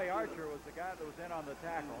 Troy Archer was the guy that was in on the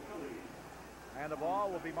tackle. And the ball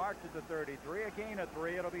will be marked at the 33. A gain of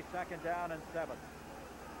 3. It'll be 2nd down and 7.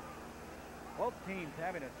 Both teams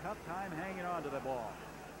having a tough time hanging on to the ball.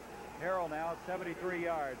 Harrell now at 73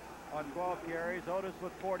 yards on 12 carries. Otis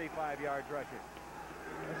with 45 yards rushing.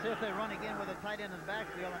 Let's see if they run again with a tight end in the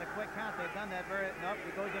backfield. On a quick count, they've done that very... Nope,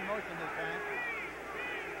 it goes in motion this time.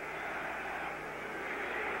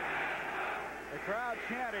 The crowd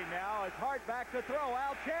chanting now. It's Hart back to throw.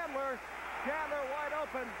 Al Chandler. Chandler wide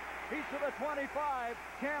open. He's to the 25.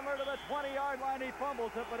 Chandler to the 20-yard line. He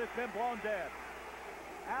fumbles it, but it's been blown dead.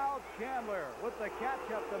 Al Chandler with the catch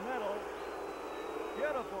up the middle.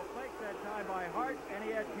 Beautiful fake that time by Hart, and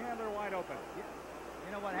he had Chandler wide open.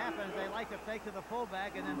 You know what happens? They like to fake to the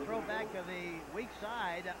fullback and then throw back to the weak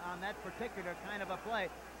side on that particular kind of a play.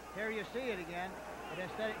 Here you see it again. But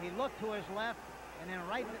instead, he looked to his left and then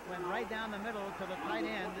went right down the middle to the tight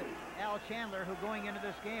end, Al Chandler, who going into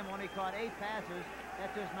this game only caught 8 passes.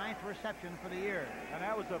 That's his 9th reception for the year. And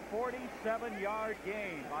that was a 47-yard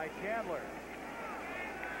gain by Chandler.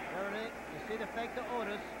 There it is. You see the fake to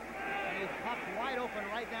Otis. And he's popped wide open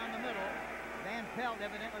right down the middle. Van Pelt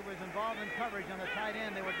evidently was involved in coverage on the tight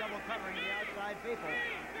end. They were double covering the outside people.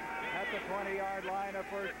 At the 20-yard line, a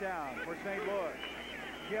 1st down for St. Louis.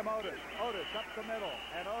 Jim Otis. Otis up the middle.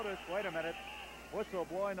 And Otis, wait a minute. Whistle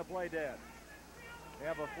blowing the play dead. They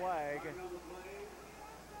have a flag.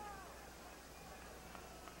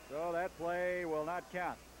 So that play will not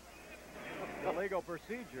count. illegal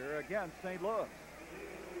procedure against St. Louis.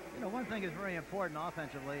 You know, one thing is very important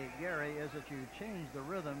offensively, Gary, is that you change the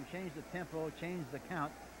rhythm, change the tempo, change the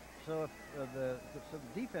count. So if the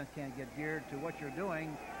defense can't get geared to what you're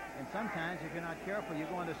doing, and sometimes if you're not careful, you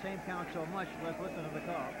go on the same count so much, let's listen to the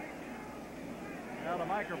call. Now the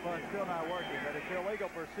microphone's still not working, but it's illegal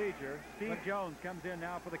procedure. Steve Jones comes in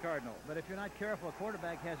now for the Cardinals. But if you're not careful, a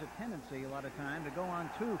quarterback has a tendency a lot of time to go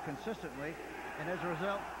on two consistently, and as a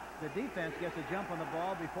result, the defense gets a jump on the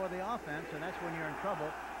ball before the offense, and that's when you're in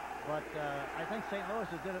trouble. But I think St. Louis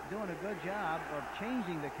is doing a good job of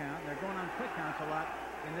changing the count. They're going on quick counts a lot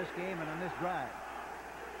in this game and on this drive.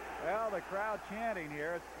 Well, the crowd chanting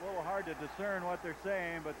here, it's a little hard to discern what they're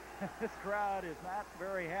saying, but this crowd is not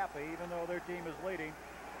very happy, even though their team is leading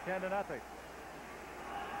 10-0.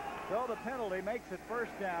 So the penalty makes it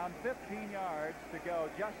first down, 15 yards to go,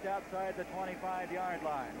 just outside the 25-yard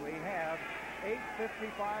line. We have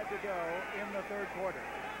 8:55 to go in the third quarter.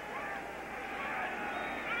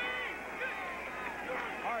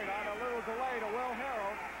 All right, on a little delay to Will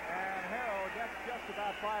Harrell, and Harrell gets just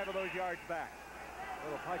about 5 of those yards back. A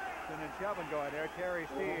little pushing and shoving going there. Terry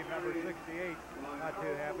Steve, number 68, not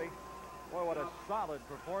too happy. Boy, what a solid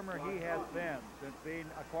performer he has been since being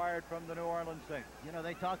acquired from the New Orleans Saints. You know,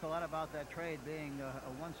 they talked a lot about that trade being a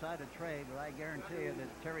one-sided trade, but I guarantee you that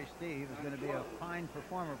Terry Steve is going to be a fine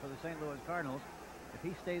performer for the St. Louis Cardinals. If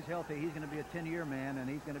he stays healthy, he's going to be a 10-year man, and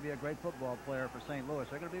he's going to be a great football player for St. Louis.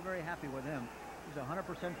 They're going to be very happy with him. He's a 100%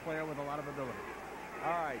 player with a lot of ability.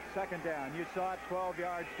 All right, second down. You saw it, 12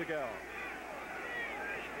 yards to go.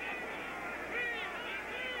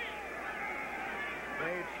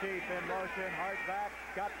 Dave Steep in motion, hard back,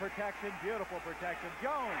 got protection, beautiful protection.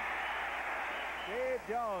 Jones. Dave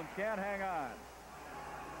Jones can't hang on.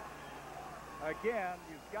 Again,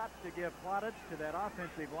 you've got to give plaudits to that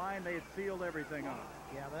offensive line. They had sealed everything off.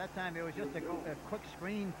 Yeah, but that time it was just a quick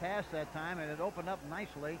screen pass that time, and it opened up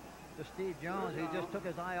nicely to Steve Jones. He just took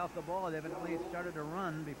his eye off the ball. Evidently it started to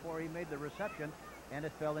run before he made the reception, and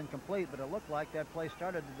it fell incomplete. But it looked like that play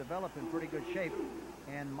started to develop in pretty good shape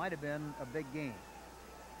and might have been a big gain.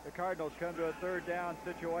 The Cardinals come to a third down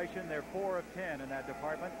situation. They're 4 of 10 in that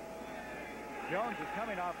department. Jones is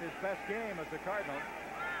coming off his best game as a Cardinal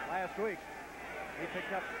last week. He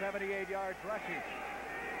picked up 78 yards rushing.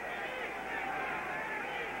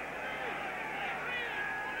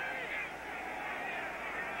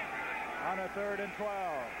 On a 3rd and 12.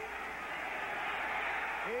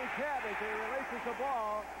 He's hit as he releases the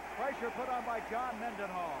ball. Pressure put on by John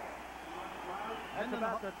Mendenhall. That's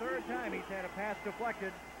about the 3rd time he's had a pass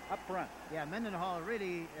deflected up front. Yeah, Mendenhall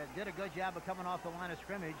really did a good job of coming off the line of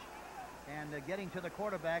scrimmage and getting to the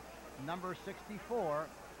quarterback, number 64.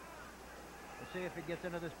 Let's see if he gets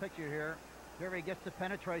into this picture here. Here he gets the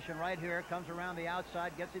penetration right here, comes around the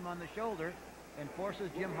outside, gets him on the shoulder, and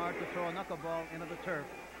forces Jim Hart to throw a knuckleball into the turf.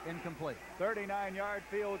 Incomplete. 39-yard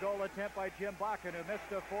field goal attempt by Jim Bakken, who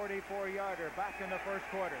missed a 44-yarder back in the first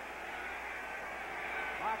quarter.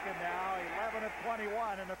 Bakken now 11 of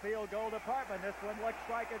 21 in the field goal department. This one looks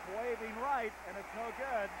like it's waving right, and it's no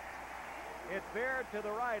good. It's veered to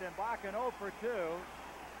the right, and Bakken 0 for 2.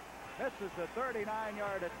 Misses the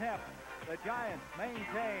 39-yard attempt. The Giants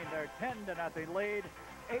maintain their 10-0 lead.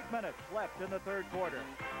 8 minutes left in the third quarter.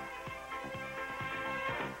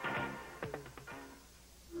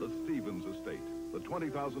 The Stevens estate. The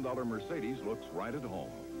 $20,000 Mercedes looks right at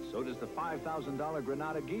home. So does the $5,000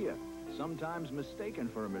 Granada Ghia, sometimes mistaken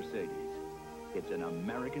for a Mercedes. It's an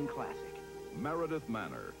American classic. Meredith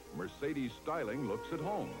Manor. Mercedes styling looks at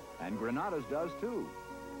home. And Granada's does too.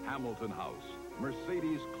 Hamilton House.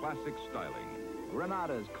 Mercedes classic styling.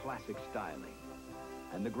 Granada's classic styling.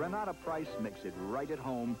 And the Granada price makes it right at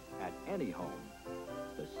home at any home.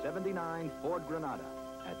 The 79 Ford Granada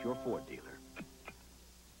at your Ford dealer.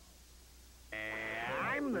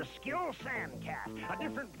 I'm the Skill Sand Cat, a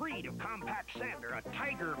different breed of compact sander, a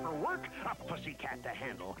tiger for work, a pussycat to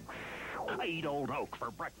handle. I eat old oak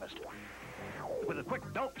for breakfast. With a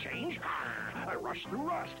quick belt change, I rush through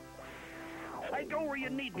rust. I go where you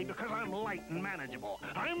need me because I'm light and manageable.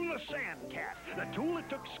 I'm the Sand Cat, the tool it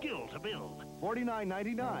took skill to build.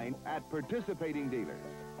 $49.99 at participating dealers.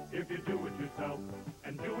 If you do it yourself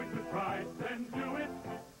and do it with pride, then do it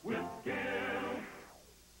with skill.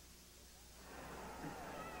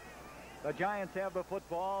 The Giants have the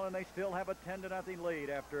football, and they still have a 10-0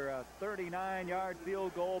 lead after a 39-yard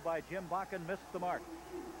field goal by Jim Bakken missed the mark.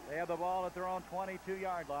 They have the ball at their own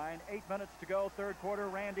 22-yard line. 8 minutes to go, third quarter.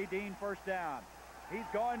 Randy Dean first down. He's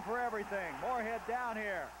going for everything. Moorhead down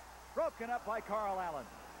here. Broken up by Carl Allen.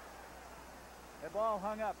 The ball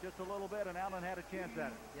hung up just a little bit, and Allen had a chance at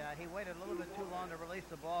it. Yeah, he waited a little bit too long to release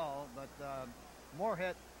the ball, but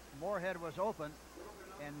Moorhead was open,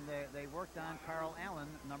 and they worked on Carl Allen,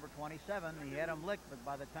 number 27. He had him licked, but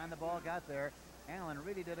by the time the ball got there, Allen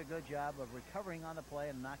really did a good job of recovering on the play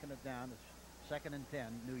and knocking it down. It's 2nd and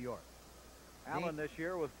 10, New York. Allen this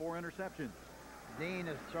year with 4 interceptions. Dean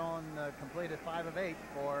has thrown, completed 5 of 8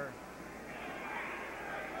 for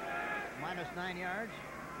minus 9 yards.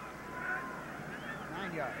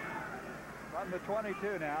 9 yards. From the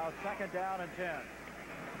 22 now, 2nd down and 10.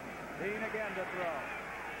 Dean again to throw.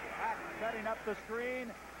 Back setting up the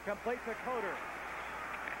screen, complete to Coder.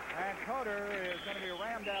 And Coder is going to be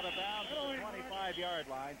rammed out of bounds at the 25-yard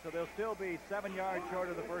line, so they'll still be 7 yards short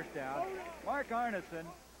of the first down. Mark Arneson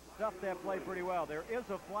stuffed that play pretty well. There is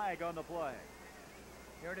a flag on the play.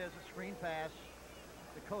 Here it is, a screen pass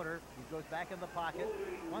to Coder. He goes back in the pocket.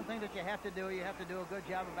 One thing that you have to do a good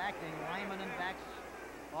job of acting, linemen and backs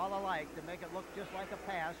all alike, to make it look just like a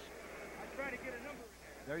pass. I try to get a number.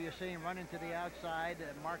 There you see him running to the outside.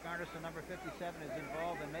 Mark Arneson, number 57, is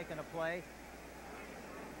involved in making a play.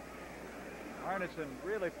 Arneson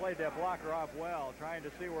really played that blocker off well, trying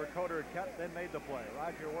to see where Coder had cut, then made the play.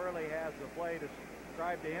 Roger Worley has the play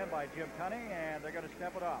described to him by Jim Cunney, and they're going to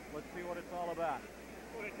step it off. Let's see what it's all about.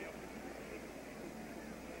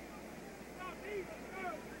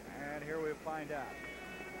 And here we find out.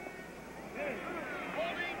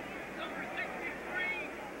 Holding number 63,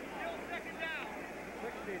 still 2nd down.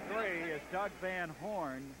 63 is Doug Van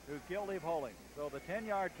Horn, who's guilty of holding. So the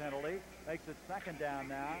 10-yard penalty makes it 2nd down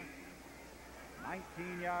now.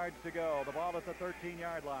 19 yards to go. The ball at the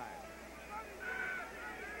 13-yard line.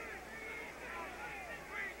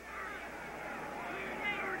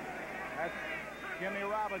 That's Jimmy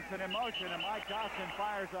Robinson in motion, and Mike Dawson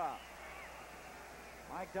fires off.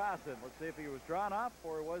 Mike Dawson, let's see if he was drawn up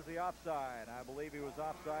or was he offside. I believe he was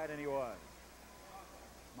offside, and he was.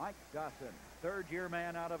 Mike Dawson, 3rd-year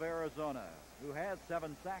man out of Arizona, who has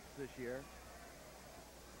 7 sacks this year.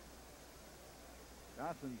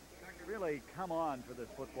 Dawson's really come on for this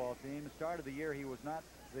football team. Start of the year, he was not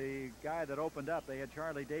the guy that opened up. They had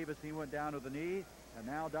Charlie Davis. He went down to the knee, and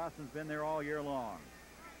now Dawson's been there all year long.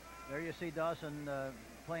 There you see Dawson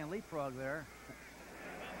playing leapfrog there.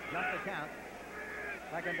 Jump the count.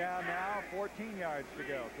 2nd down now, 14 yards to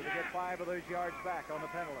go. So they get 5 of those yards back on the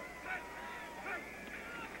penalty.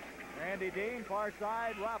 Randy Dean, far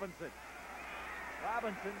side, Robinson.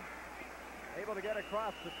 Robinson able to get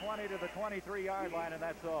across the 20 to the 23-yard line, and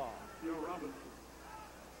that's all.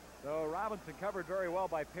 So Robinson covered very well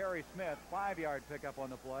by Perry Smith. 5-yard pickup on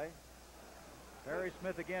the play. Perry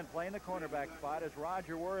Smith again playing the cornerback spot as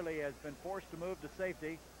Roger Worley has been forced to move to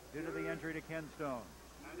safety due to the injury to Ken Stone.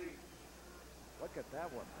 Look at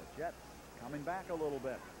that one. The Jets coming back a little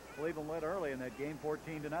bit. Cleveland led early in that game,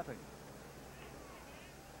 14-0.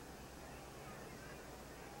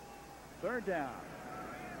 3rd down.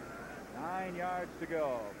 9 yards to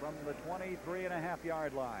go from the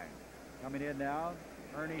 23.5-yard line. Coming in now,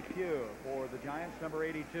 Ernie Pugh for the Giants, number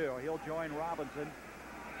 82. He'll join Robinson.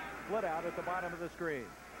 Split out at the bottom of the screen.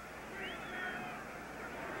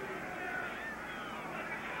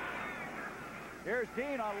 Here's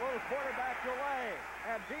Dean on a little quarterback delay,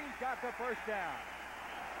 and Dean's got the first down.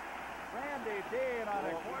 Randy Dean on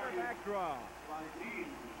a quarterback draw.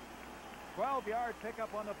 12-yard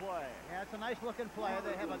pickup on the play. Yeah, it's a nice looking play.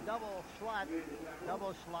 They have a double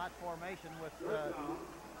slot formation with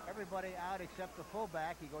everybody out except the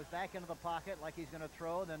fullback. He goes back into the pocket like he's going to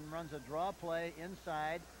throw, then runs a draw play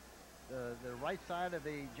inside. The right side of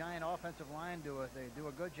the Giant offensive line they do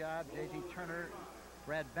a good job. J.G. Turner,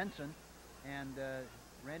 Brad Benson, and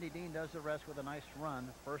Randy Dean does the rest with a nice run.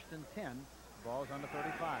 1st and 10. Ball's on the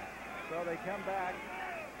 35. So they come back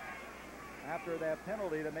after that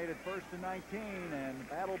penalty that made it 1st and 19 and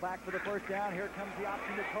battle back for the first down. Here comes the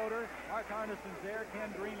option to Coder. Mark Arneson's there.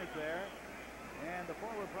 Ken Green is there. And the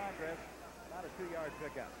forward progress, about a 2-yard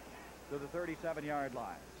pickup to the 37-yard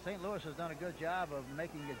line. St. Louis has done a good job of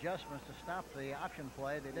making adjustments to stop the option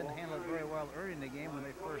play. They didn't handle it very well early in the game when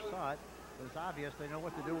they first saw it. But it's obvious they know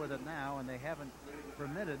what to do with it now, and they haven't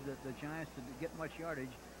permitted the Giants to get much yardage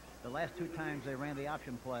the last 2 times they ran the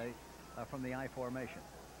option play from the I formation.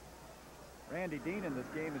 Randy Dean in this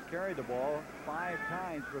game has carried the ball 5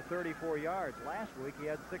 times for 34 yards. Last week he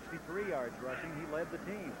had 63 yards rushing. He led the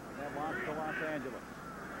team. That loss to Los Angeles.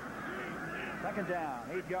 2nd down,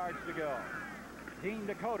 8 yards to go. Dean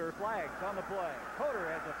to Coder, flags on the play. Coder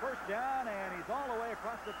has a first down, and he's all the way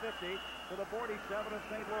across the 50 to the 47 of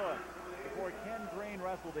St. Louis before Ken Green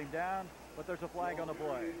wrestled him down, but there's a flag on the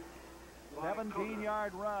play. 7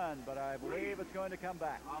 17-yard run, but I believe it's going to come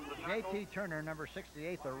back. J.T. Turner, number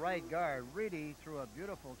 68, the right guard, really threw a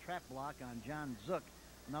beautiful trap block on John Zook,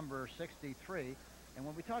 number 63. And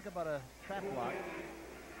when we talk about a trap block,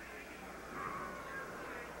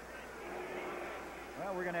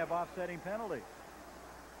 well, we're going to have offsetting penalties.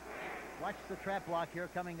 Watch the trap block here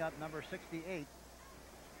coming up, number 68.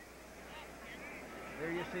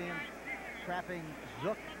 There you see him trapping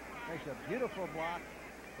Zook. Makes a beautiful block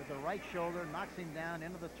with the right shoulder, knocks him down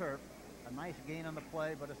into the turf. A nice gain on the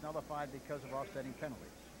play, but it's nullified because of offsetting penalties.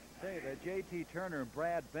 Say that J.T. Turner and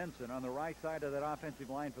Brad Benson on the right side of that offensive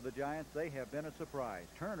line for the Giants, they have been a surprise.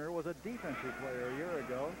 Turner was a defensive player a year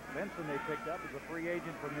ago. Benson they picked up as a free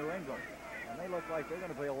agent from New England. And they look like they're going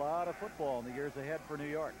to play a lot of football in the years ahead for New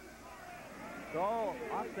York. So,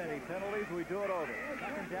 offsetting penalties, we do it over.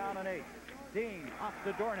 2nd down and 8. Dean off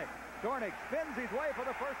to Dornick. Dornick spins his way for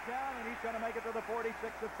the first down, and he's going to make it to the 46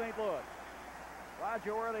 of St. Louis.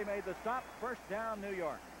 Roger Worley made the stop. 1st down, New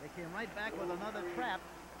York. They came right back with another trap.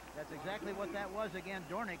 That's exactly what that was again.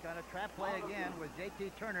 Dornick on a trap play again with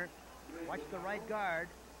J.T. Turner. Watch the right guard.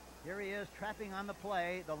 Here he is trapping on the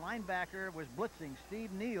play. The linebacker was blitzing.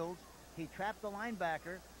 Steve Niels. He trapped the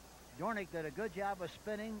linebacker. Dornick did a good job of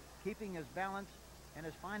spinning, keeping his balance, and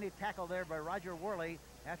is finally tackled there by Roger Worley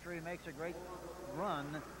after he makes a great run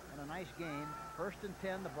and a nice gain. 1st and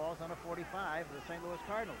 10, the ball's on a 45 of the St. Louis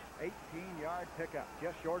Cardinals. 18-yard pickup,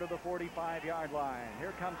 just short of the 45-yard line.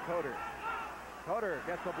 Here comes Coder. Coder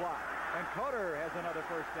gets a block, and Coder has another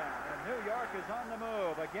 1st down. And New York is on the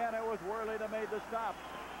move. Again, it was Worley that made the stop.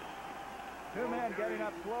 2 men getting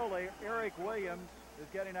up slowly. Eric Williams is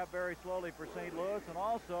getting up very slowly for St. Louis, and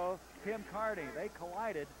also Tim Carney. They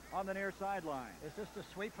collided on the near sideline. It's just a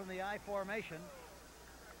sweep from the I formation.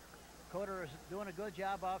 Coder is doing a good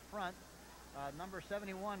job out front. Number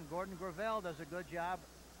 71, Gordon Gravel, does a good job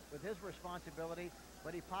with his responsibility,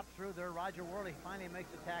 but he popped through there. Roger Worley finally makes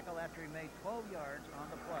a tackle after he made 12 yards on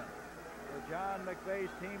the play. So John McVay's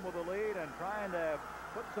team with the lead and trying to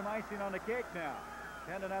put some icing on the cake now.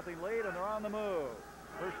 10-0 lead, and they're on the move.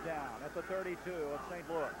 1st down at the 32 of St.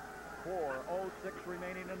 Louis. 4:06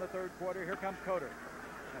 remaining in the 3rd quarter. Here comes Coder.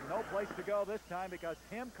 And no place to go this time because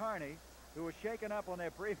Tim Carney, who was shaken up on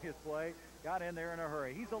that previous play, got in there in a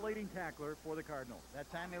hurry. He's the leading tackler for the Cardinals.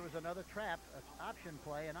 That time it was another trap, an option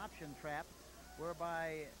play, an option trap,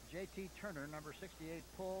 whereby J.T. Turner, number 68,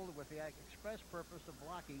 pulled with the express purpose of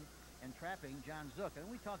blocking and trapping John Zook. And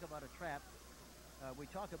we talk about a trap. We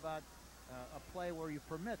talk about a play where you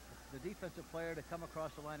permit the defensive player to come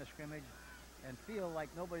across the line of scrimmage and feel like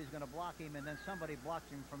nobody's going to block him, and then somebody blocks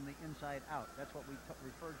him from the inside out. That's what we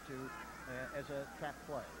referred to as a trap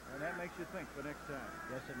play. And that makes you think the next time.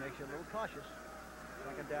 Yes, it makes you a little cautious.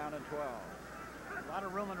 2nd down and 12. A lot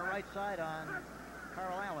of room on the right side on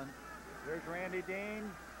Carl Allen. Here's Randy Dean.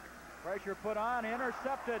 Pressure put on,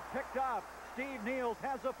 intercepted, picked up. Steve Niels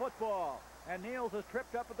has the football. And Niels is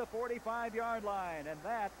tripped up at the 45-yard line. And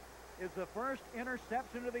that is the first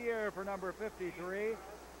interception of the year for number 53,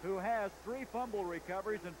 who has 3 fumble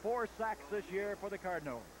recoveries and 4 sacks this year for the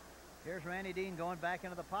Cardinals. Here's Randy Dean going back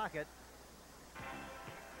into the pocket.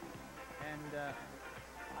 And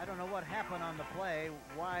I don't know what happened on the play,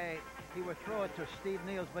 why he would throw it to Steve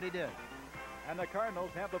Niels, but he did. And the Cardinals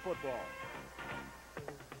have the football.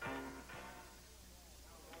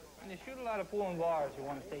 When you shoot a lot of pool and bars, you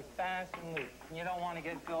want to stay fast and loose, and you don't want to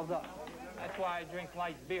get filled up. That's why I drink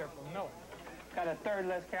light beer from Miller. Got a 1/3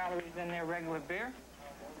 less calories than their regular beer,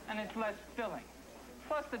 and it's less filling.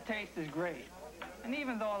 Plus, the taste is great. And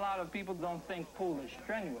even though a lot of people don't think pool is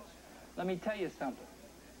strenuous, let me tell you something.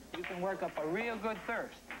 You can work up a real good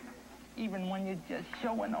thirst, even when you're just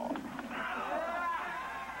showing off.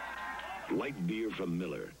 Light beer from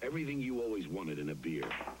Miller. Everything you always wanted in a beer,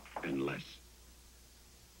 and less.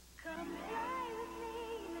 Come fly with me,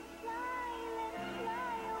 let's fly,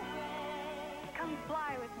 Come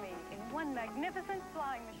fly with me in one magnificent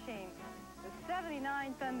flying machine, the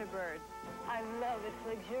 79 Thunderbird. I love its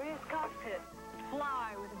luxurious cockpit.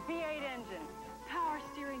 Fly with a V8 engine. Power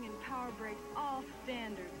steering and power brakes, all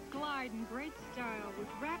standard. Glide in great style with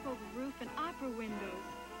wrap-over roof and opera windows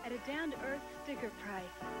at a down-to-earth sticker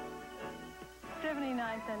price.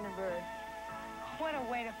 79 Thunderbird. What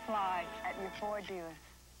a way to fly at your Ford dealer.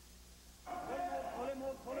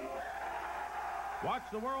 Watch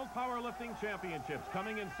the World Powerlifting Championships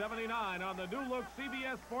coming in '79 on the new look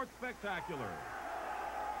CBS Sports Spectacular.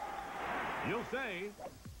 You'll say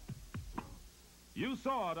you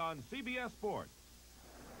saw it on CBS Sports.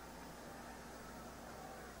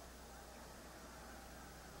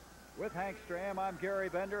 With Hank Stram, I'm Gary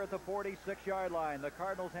Bender at the 46-yard line. The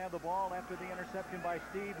Cardinals have the ball after the interception by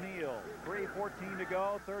Steve Neal. 3:14 to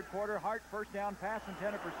go, third quarter. Hart first down pass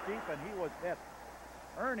intended for Steep, and he was hit.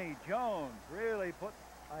 Ernie Jones really put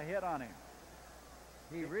a hit on him.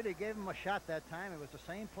 He really gave him a shot that time. It was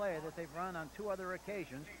the same play that they've run on three other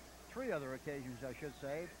occasions, I should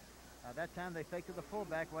say. That time they faked to the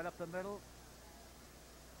fullback right up the middle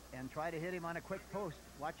and tried to hit him on a quick post.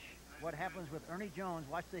 Watch what happens with Ernie Jones.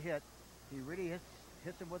 Watch the hit. He really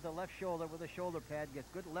hits him with the left shoulder with a shoulder pad, gets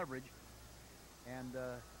good leverage, and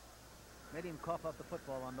made him cough up the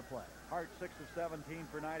football on the play. Hart 6 of 17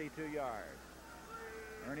 for 92 yards.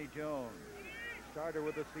 Ernie Jones, starter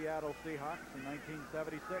with the Seattle Seahawks in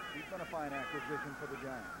 1976. He's been a fine acquisition for the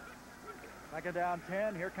Giants. Second down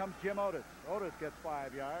 10. Here comes Jim Otis. Otis gets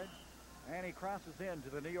 5 yards, and he crosses into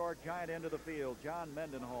the New York Giant end of the field. John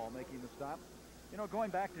Mendenhall making the stop. You know,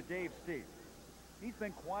 going back to Dave Steep, he's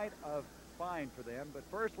been quite a find for them. But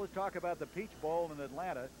first, let's talk about the Peach Bowl in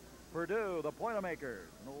Atlanta. Purdue, the Boilermakers,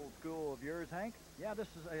 an old school of yours, Hank? Yeah,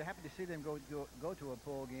 I'm happy to see them go to a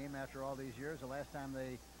bowl game after all these years. The last time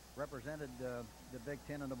they represented the Big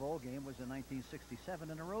Ten in the bowl game was in 1967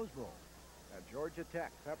 in the Rose Bowl. At Georgia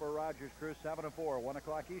Tech, Pepper Rogers Crew 7-4, 1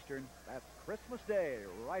 o'clock Eastern. That's Christmas Day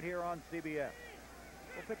right here on CBS.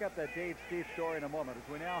 We'll pick up that Dave Steep story in a moment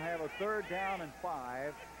as we now have a third down and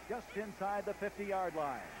 5 just inside the 50-yard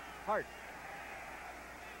line. Hart.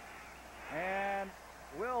 And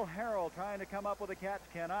Will Harrell trying to come up with a catch,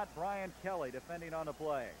 cannot. Brian Kelly defending on the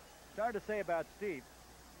play. Started to say about Steep,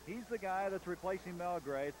 he's the guy that's replacing Mel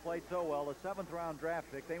Gray. He's played so well, a 7th-round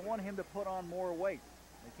draft pick. They want him to put on more weight.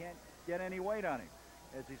 They can't get any weight on him,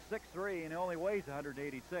 as he's 6'3" and he only weighs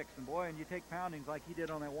 186. And boy, and you take poundings like he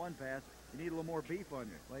did on that one pass, you need a little more beef on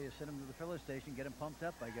you. Well, you send him to the filling station, get him pumped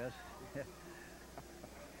up, I guess.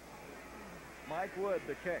 Mike Wood,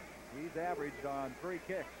 the kick. He's averaged on 3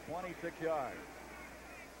 kicks, 26 yards.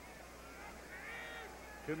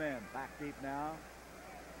 2 men back deep now.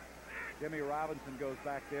 Jimmy Robinson goes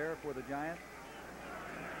back there for the Giants.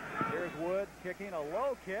 Here's Wood kicking a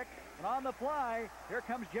low kick. And on the fly, here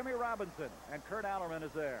comes Jimmy Robinson. And Kurt Allerman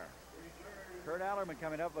is there. Kurt Allerman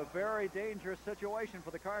coming up. A very dangerous situation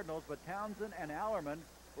for the Cardinals, but Townsend and Allerman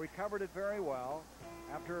recovered it very well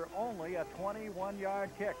after only a 21-yard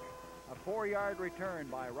kick. A 4-yard return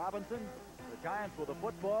by Robinson. The Giants with the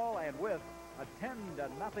football and with a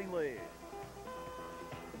 10-0 lead.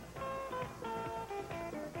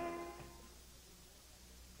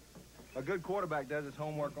 A good quarterback does his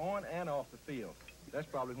homework on and off the field. That's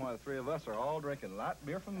probably why the three of us are all drinking light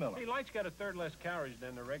beer from Miller. Hey, Light's got a third less calories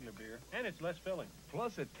than the regular beer, and it's less filling.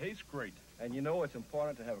 Plus, it tastes great. And you know it's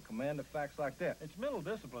important to have a command of facts like that. It's mental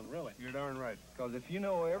discipline, really. You're darn right. Because if you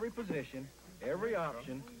know every position, every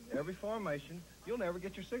option, every formation, you'll never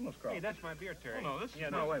get your signals crossed. Hey, that's my beer, Terry. Oh, no, this is...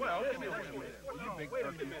 Yeah, no, wait a minute. Wait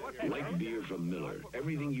a minute. Light beer from Miller.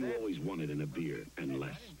 Everything you always wanted in a beer, and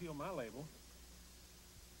less. I didn't peel my label.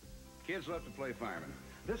 Kids love to play firemen.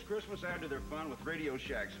 This Christmas, add to their fun with Radio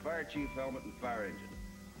Shack's Fire Chief helmet and fire engine.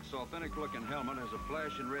 This authentic-looking helmet has a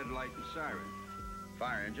flashing red light and siren.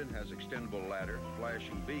 Fire engine has extendable ladder,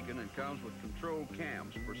 flashing beacon, and comes with control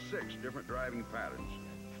cams for 6 different driving patterns.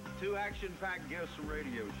 2 action-packed gifts from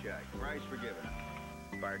Radio Shack. Price forgiven.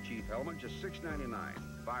 Fire Chief helmet, just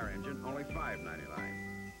 $6.99. Fire engine, only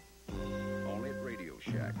 $5.99. Only at Radio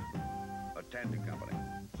Shack. A Tandy Company.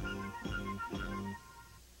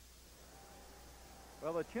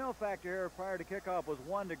 Well, the chill factor here prior to kickoff was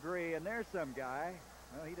 1 degree, and there's some guy.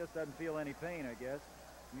 Well, he just doesn't feel any pain, I guess.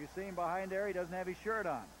 You see him behind there? He doesn't have his shirt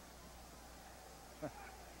on.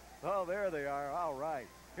 Oh, there they are. All right.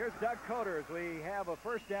 Here's Doug Coder as we have a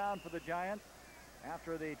first down for the Giants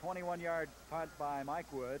after the 21-yard punt by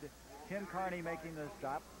Mike Wood. Tim Carney making the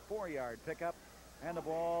stop, 4-yard pickup, and the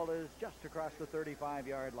ball is just across the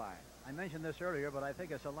 35-yard line. I mentioned this earlier, but I think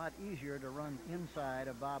it's a lot easier to run inside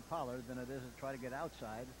of Bob Pollard than it is to try to get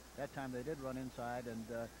outside. That time they did run inside and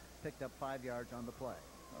picked up 5 yards on the play.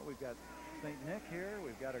 Well, we've got St. Nick here.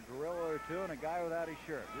 We've got a gorilla or two and a guy without his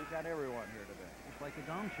shirt. We've got everyone here today. It's like a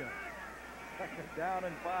gong show. Down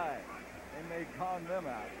and 5. They may gong them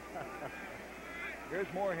out.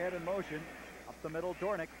 Here's Moorhead in motion. Up the middle,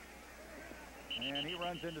 Dornick. And he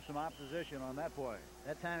runs into some opposition on that play.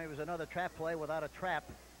 That time it was another trap play without a trap.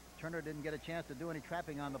 Turner didn't get a chance to do any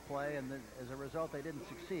trapping on the play, and as a result, they didn't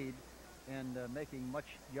succeed in making much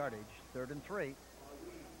yardage. 3rd and 3.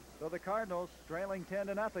 So the Cardinals trailing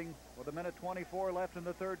 10-0 with 1:24 left in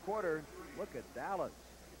the third quarter. Look at Dallas.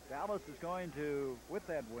 Dallas is going to, with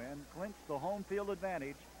that win, clinch the home field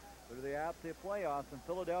advantage through the playoffs in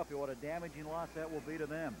Philadelphia. What a damaging loss that will be to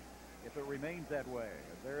them. if it remains that way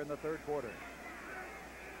as they're in the third quarter.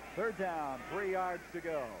 Third down, 3 yards to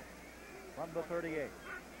go from the 38.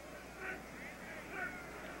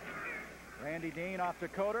 Randy Dean off to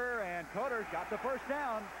Coder, and Coder's got the first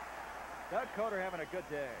down. Doug Coder having a good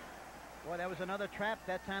day. Boy, that was another trap.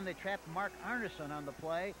 That time they trapped Mark Arneson on the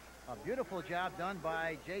play. A beautiful job done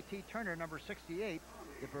by J.T. Turner, number 68,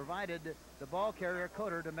 that provided the ball carrier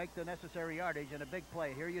Coder to make the necessary yardage in a big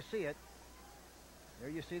play. Here you see it. There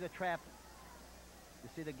you see the trap. You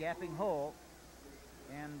see the gapping hole.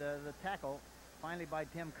 And the tackle finally by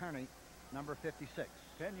Tim Kearney, number 56.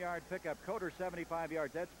 10-yard pickup. Coder 75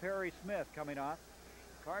 yards. That's Perry Smith coming off.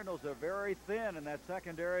 Cardinals are very thin in that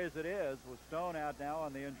secondary as it is, with Stone out now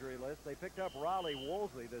on the injury list. They picked up Raleigh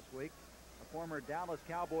Woolsey this week, a former Dallas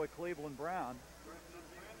Cowboy Cleveland Brown.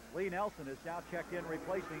 Lee Nelson is now checked in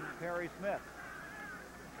replacing Perry Smith.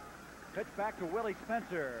 Pitch back to Willie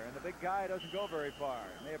Spencer, and the big guy doesn't go very far.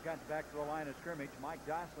 May have gotten back to the line of scrimmage. Mike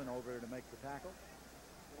Jocelyn over to make the tackle.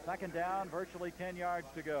 Second down, virtually 10 yards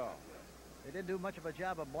to go. They didn't do much of a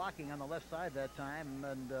job of blocking on the left side that time,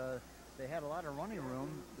 and they had a lot of running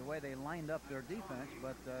room the way they lined up their defense,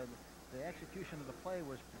 but the execution of the play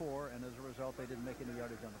was poor, and as a result, they didn't make any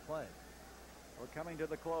yardage on the play. We're coming to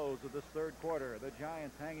the close of this third quarter. The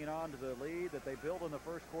Giants hanging on to the lead that they built in the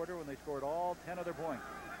first quarter when they scored all 10 of their points.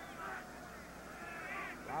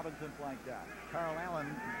 Robinson flanked out. Carl Allen,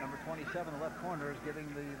 number 27, the left corner, is giving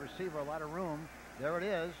the receiver a lot of room. There it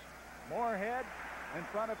is. Moorhead in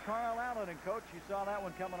front of Carl Allen, and Coach, you saw that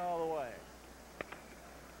one coming all the way.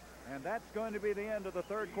 And that's going to be the end of the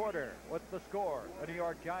third quarter. What's the score? The New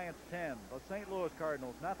York Giants 10, the St. Louis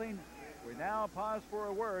Cardinals nothing. We now pause for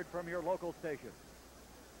a word from your local station.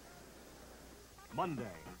 Monday,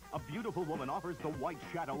 a beautiful woman offers the White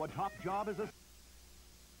Shadow a top job as a